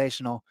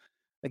Invitational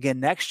again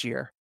next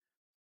year.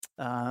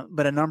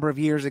 But a number of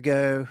years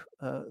ago,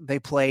 they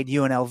played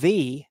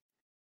UNLV.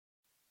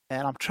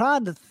 And I'm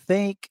trying to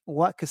think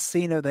what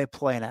casino they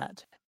played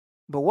at.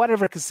 But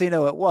whatever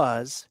casino it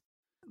was,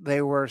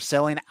 they were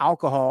selling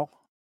alcohol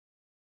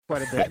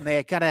quite a bit. And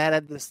they kind of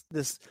had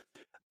this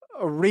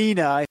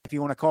arena, if you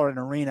want to call it an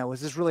arena,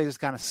 was just really just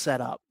kind of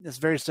set up. It's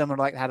very similar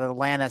to like how the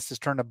Atlantis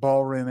just turned a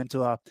ballroom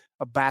into a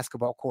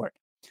basketball court.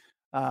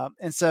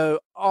 And so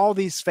all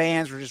these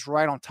fans were just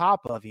right on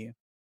top of you.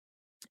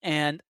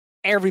 And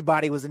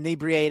everybody was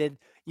inebriated.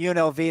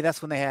 UNLV,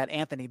 that's when they had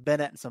Anthony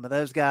Bennett and some of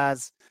those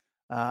guys.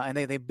 And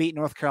they beat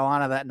North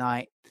Carolina that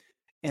night.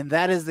 And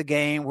that is the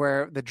game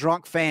where the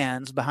drunk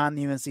fans behind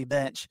the UNC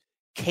bench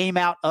came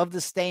out of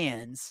the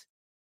stands,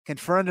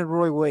 confronted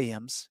Roy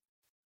Williams,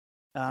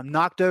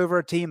 knocked over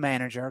a team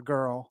manager, a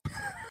girl.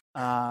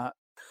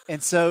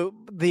 And so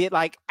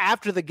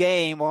after the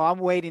game, while I'm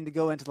waiting to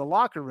go into the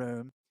locker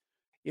room,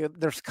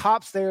 there's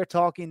cops there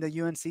talking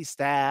to UNC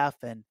staff.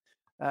 And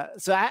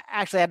so I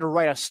actually had to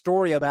write a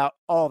story about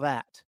all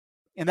that.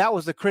 And that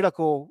was the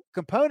critical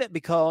component,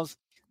 because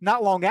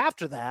not long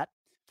after that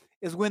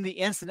is when the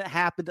incident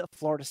happened at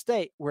Florida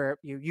State, where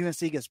UNC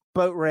gets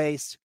boat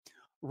raced.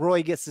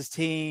 Roy gets his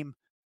team,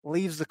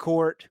 leaves the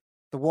court.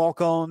 The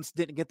walk-ons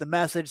didn't get the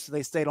message, so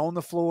they stayed on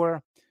the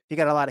floor. He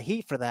got a lot of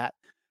heat for that.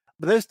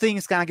 But those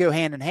things kind of go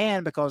hand in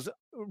hand, because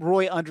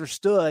Roy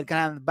understood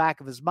kind of in the back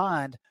of his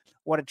mind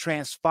what had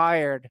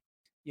transpired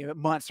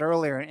months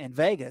earlier in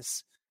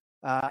Vegas,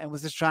 and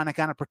was just trying to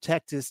kind of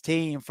protect his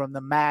team from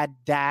the mad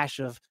dash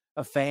of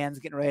fans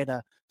getting ready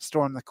to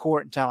storm the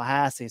court in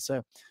Tallahassee.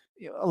 So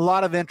a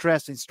lot of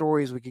interesting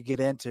stories we could get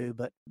into,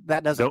 but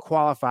that doesn't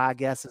qualify, I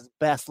guess, as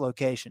best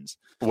locations.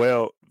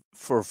 Well,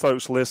 for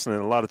folks listening,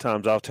 a lot of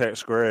times I'll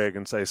text Greg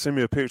and say, send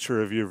me a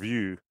picture of your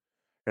view.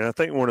 And I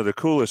think one of the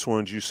coolest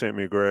ones you sent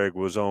me, Greg,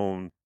 was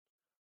on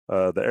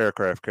the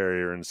aircraft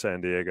carrier in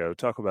San Diego.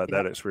 Talk about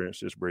that experience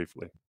just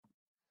briefly.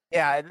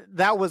 Yeah,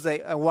 that was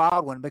a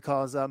wild one,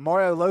 because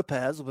Mario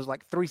Lopez was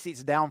like 3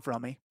 seats down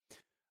from me.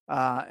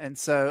 And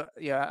so,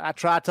 yeah, I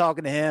tried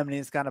talking to him and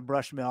he's kind of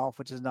brushed me off,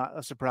 which is not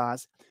a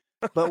surprise.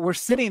 But we're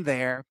sitting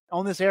there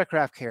on this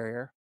aircraft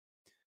carrier,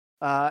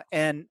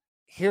 and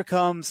here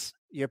comes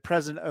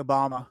President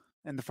Obama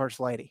and the First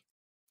Lady,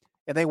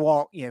 and they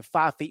walk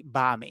 5 feet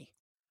by me.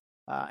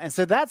 And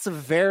so that's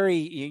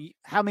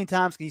how many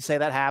times can you say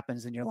that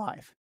happens in your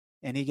life?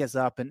 And he gets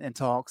up and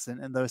talks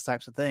and those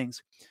types of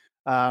things.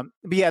 But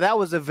yeah, that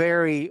was a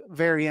very,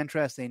 very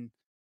interesting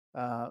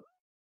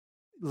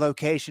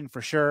location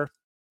for sure.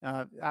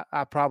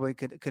 I probably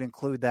could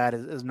include that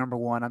as number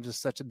one. I'm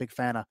just such a big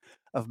fan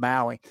of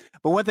Maui.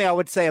 But one thing I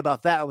would say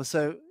about that was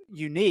so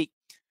unique.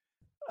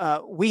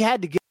 We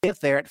had to get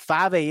there at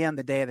 5 a.m.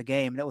 the day of the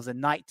game, and it was a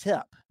night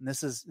tip. And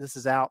this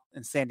is out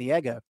in San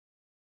Diego.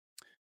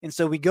 And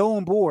so we go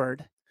on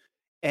board,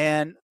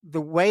 and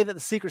the way that the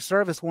Secret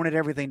Service wanted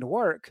everything to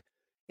work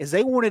is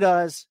they wanted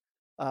us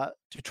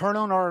to turn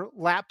on our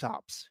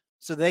laptops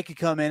so they could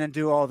come in and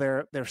do all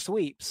their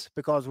sweeps,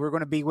 because we're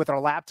going to be with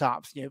our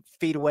laptops,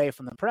 feet away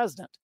from the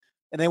president.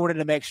 And they wanted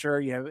to make sure,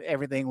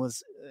 everything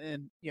was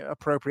in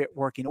appropriate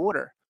working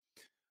order.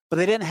 But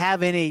they didn't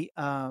have any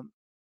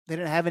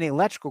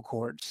electrical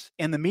cords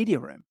in the media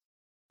room.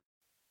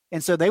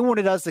 And so they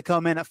wanted us to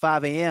come in at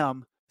 5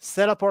 a.m.,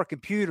 set up our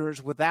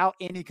computers without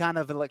any kind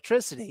of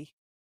electricity,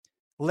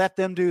 let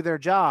them do their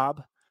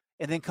job,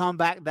 and then come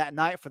back that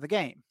night for the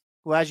game.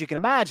 Well, as you can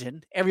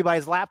imagine,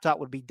 everybody's laptop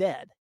would be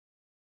dead.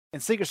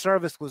 And Secret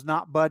Service was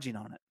not budging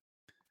on it.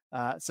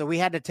 So we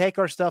had to take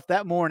our stuff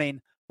that morning,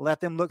 let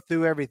them look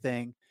through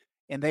everything,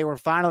 and they were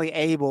finally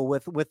able,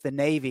 with the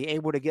Navy,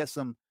 able to get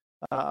some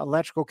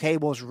electrical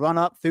cables run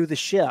up through the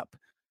ship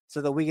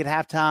so that we could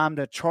have time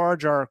to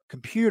charge our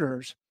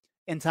computers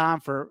in time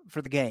for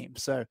the game.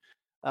 So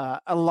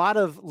a lot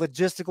of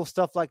logistical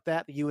stuff like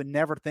that you would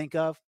never think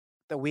of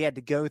that we had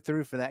to go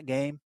through for that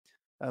game.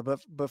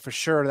 But for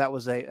sure, that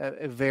was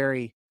a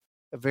very,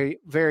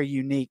 very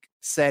unique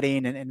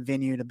setting and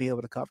venue to be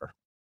able to cover.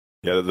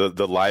 Yeah,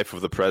 the life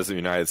of the President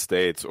of the United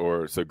States,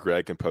 or so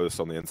Greg can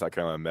post on the Inside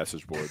Carolina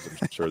message boards.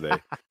 I'm sure they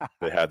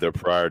had their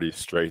priorities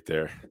straight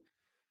there.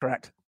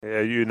 Correct.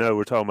 Yeah,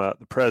 we're talking about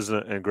the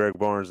president and Greg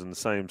Barnes in the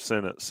same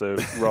sentence. So,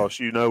 Ross,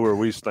 where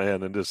we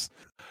stand, and just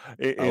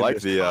I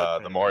like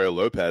the Mario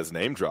Lopez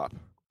name drop.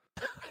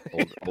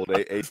 Old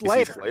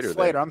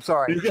Slater. I'm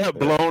sorry. You got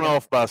blown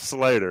off by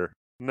Slater.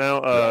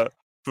 Now,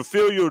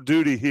 fulfill your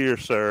duty here,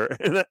 sir,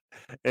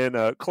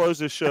 and close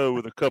the show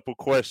with a couple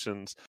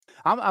questions.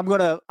 I'm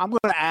gonna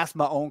ask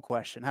my own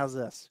question. How's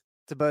this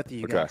to both of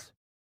you guys?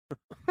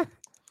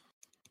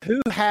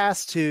 Who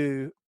has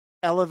to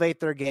elevate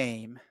their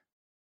game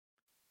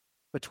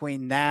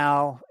between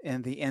now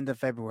and the end of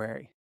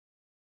February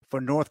for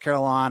North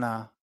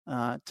Carolina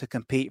to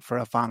compete for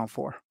a Final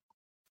Four?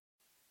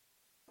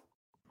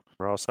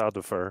 Ross, I'll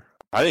defer.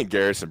 I think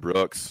Garrison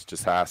Brooks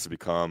just has to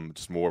become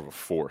just more of a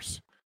force.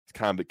 He's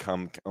kind of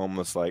become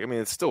almost like,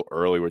 it's still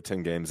early. We're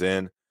 10 games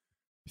in.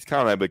 He's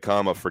kind of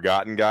become a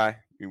forgotten guy.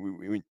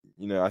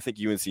 I think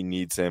UNC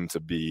needs him to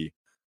be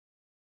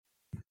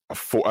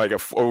a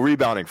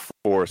rebounding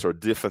force or a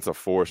defensive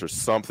force or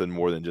something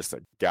more than just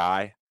a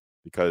guy,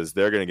 because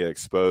they're going to get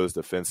exposed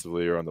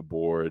defensively or on the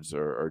boards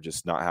or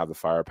just not have the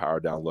firepower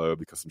down low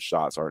because some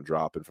shots aren't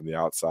dropping from the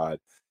outside.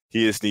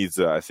 He just needs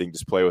to, I think,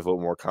 just play with a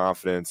little more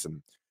confidence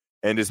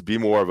and just be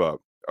more of a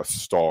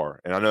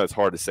star. And I know it's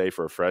hard to say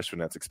for a freshman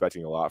that's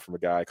expecting a lot from a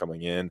guy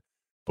coming in,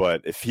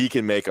 but if he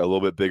can make a little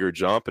bit bigger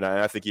jump, and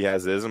I think he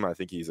has ism, I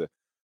think he's a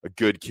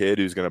good kid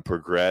who's going to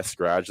progress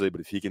gradually,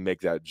 but if he can make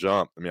that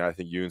jump, I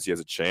think UNC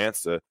has a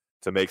chance to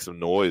make some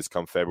noise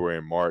come February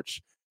and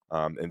March,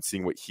 and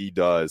seeing what he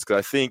does. Because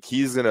I think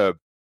he's gonna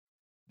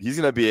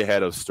be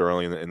ahead of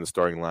Sterling in the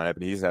starting lineup,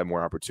 and he's had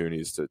more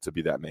opportunities to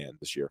be that man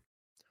this year.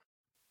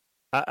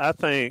 I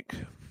think,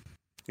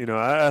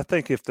 I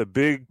think if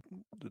the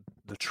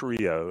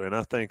trio, and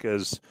I think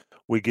as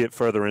we get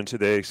further into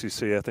the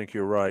ACC, I think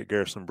you're right.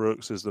 Garrison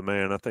Brooks is the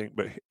man. I think,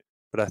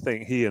 but I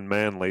think he and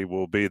Manley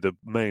will be the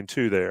main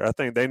two there. I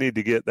think they need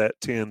to get that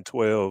 10,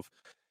 12,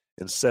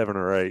 and 7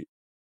 or 8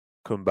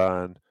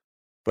 combined.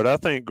 But I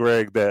think,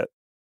 Greg, that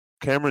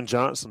Cameron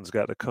Johnson's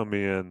got to come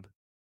in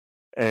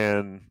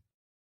and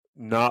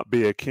not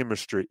be a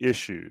chemistry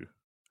issue.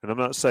 And I'm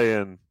not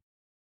saying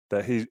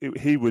that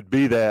he would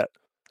be that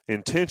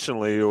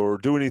intentionally or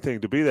do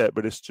anything to be that,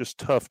 but it's just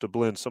tough to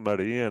blend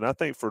somebody in. I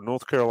think for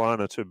North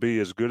Carolina to be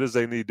as good as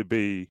they need to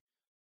be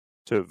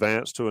to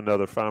advance to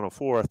another Final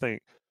Four, I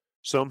think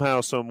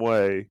somehow, some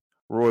way,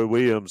 Roy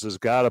Williams has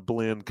got to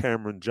blend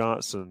Cameron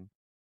Johnson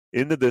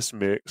into this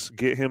mix,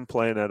 get him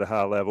playing at a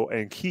high level,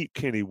 and keep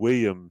Kenny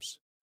Williams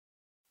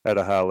at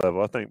a high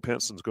level. I think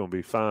Pinson's going to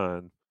be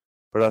fine,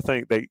 but I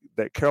think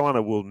that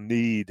Carolina will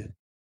need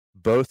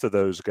both of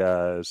those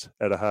guys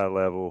at a high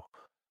level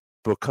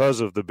because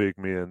of the big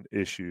men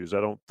issues.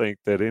 I don't think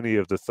that any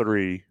of the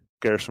three,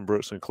 Garrison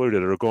Brooks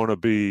included, are going to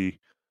be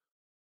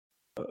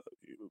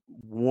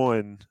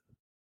one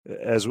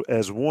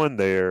as one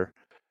there.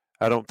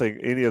 I don't think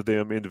any of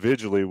them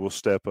individually will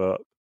step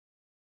up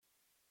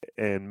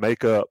and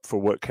make up for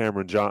what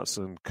Cameron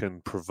Johnson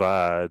can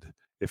provide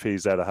if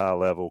he's at a high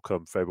level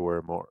come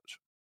February, March.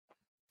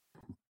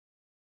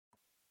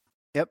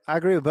 Yep, I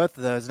agree with both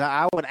of those. Now,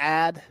 I would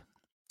add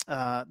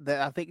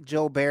that I think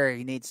Joe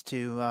Barry needs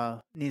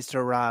to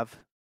arrive.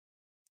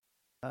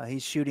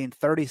 He's shooting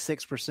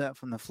 36%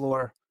 from the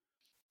floor.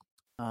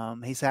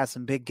 He's had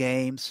some big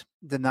games.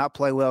 Did not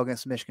play well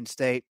against Michigan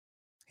State.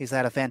 He's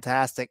had a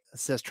fantastic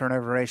assist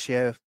turnover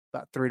ratio,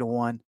 about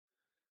 3-1.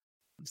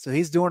 So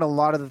he's doing a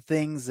lot of the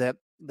things that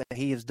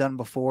he has done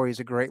before. He's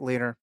a great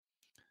leader.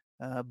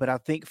 But I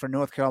think for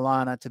North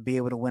Carolina to be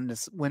able to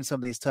win some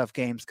of these tough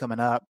games coming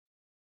up,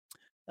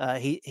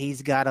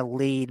 he's got to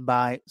lead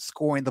by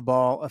scoring the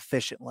ball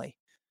efficiently.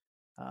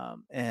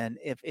 And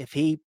if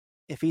he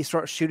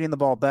starts shooting the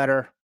ball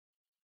better,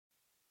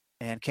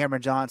 and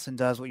Cameron Johnson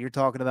does what you're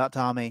talking about,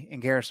 Tommy,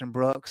 and Garrison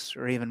Brooks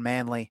or even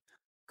Manley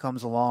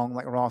comes along,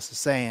 like Ross is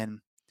saying,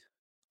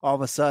 all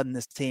of a sudden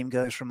this team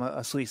goes from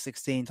a Sweet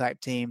 16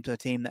 type team to a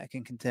team that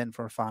can contend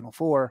for a Final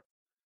Four.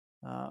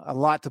 A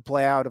lot to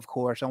play out, of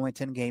course, only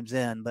 10 games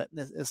in, but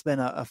it's been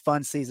a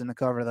fun season to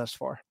cover thus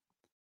far.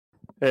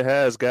 It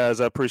has,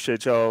 guys. I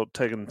appreciate y'all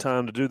taking the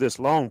time to do this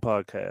long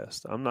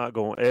podcast. I'm not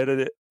going to edit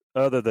it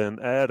other than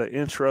add an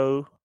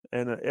intro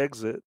and an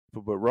exit.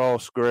 But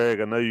Ross, Greg,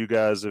 I know you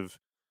guys have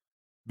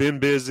been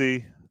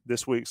busy.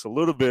 This week's a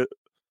little bit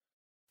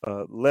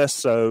less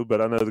so,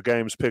 but I know the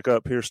games pick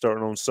up here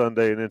starting on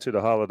Sunday and into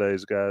the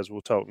holidays, guys.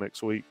 We'll talk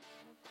next week.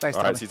 Thanks,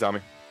 All Tommy. right, see you,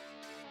 Tommy.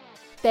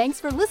 Thanks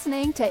for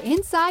listening to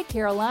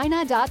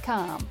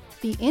InsideCarolina.com,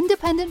 the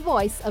independent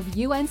voice of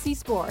UNC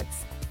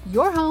Sports,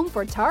 your home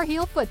for Tar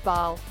Heel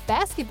football,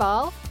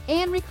 basketball,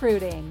 and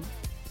recruiting.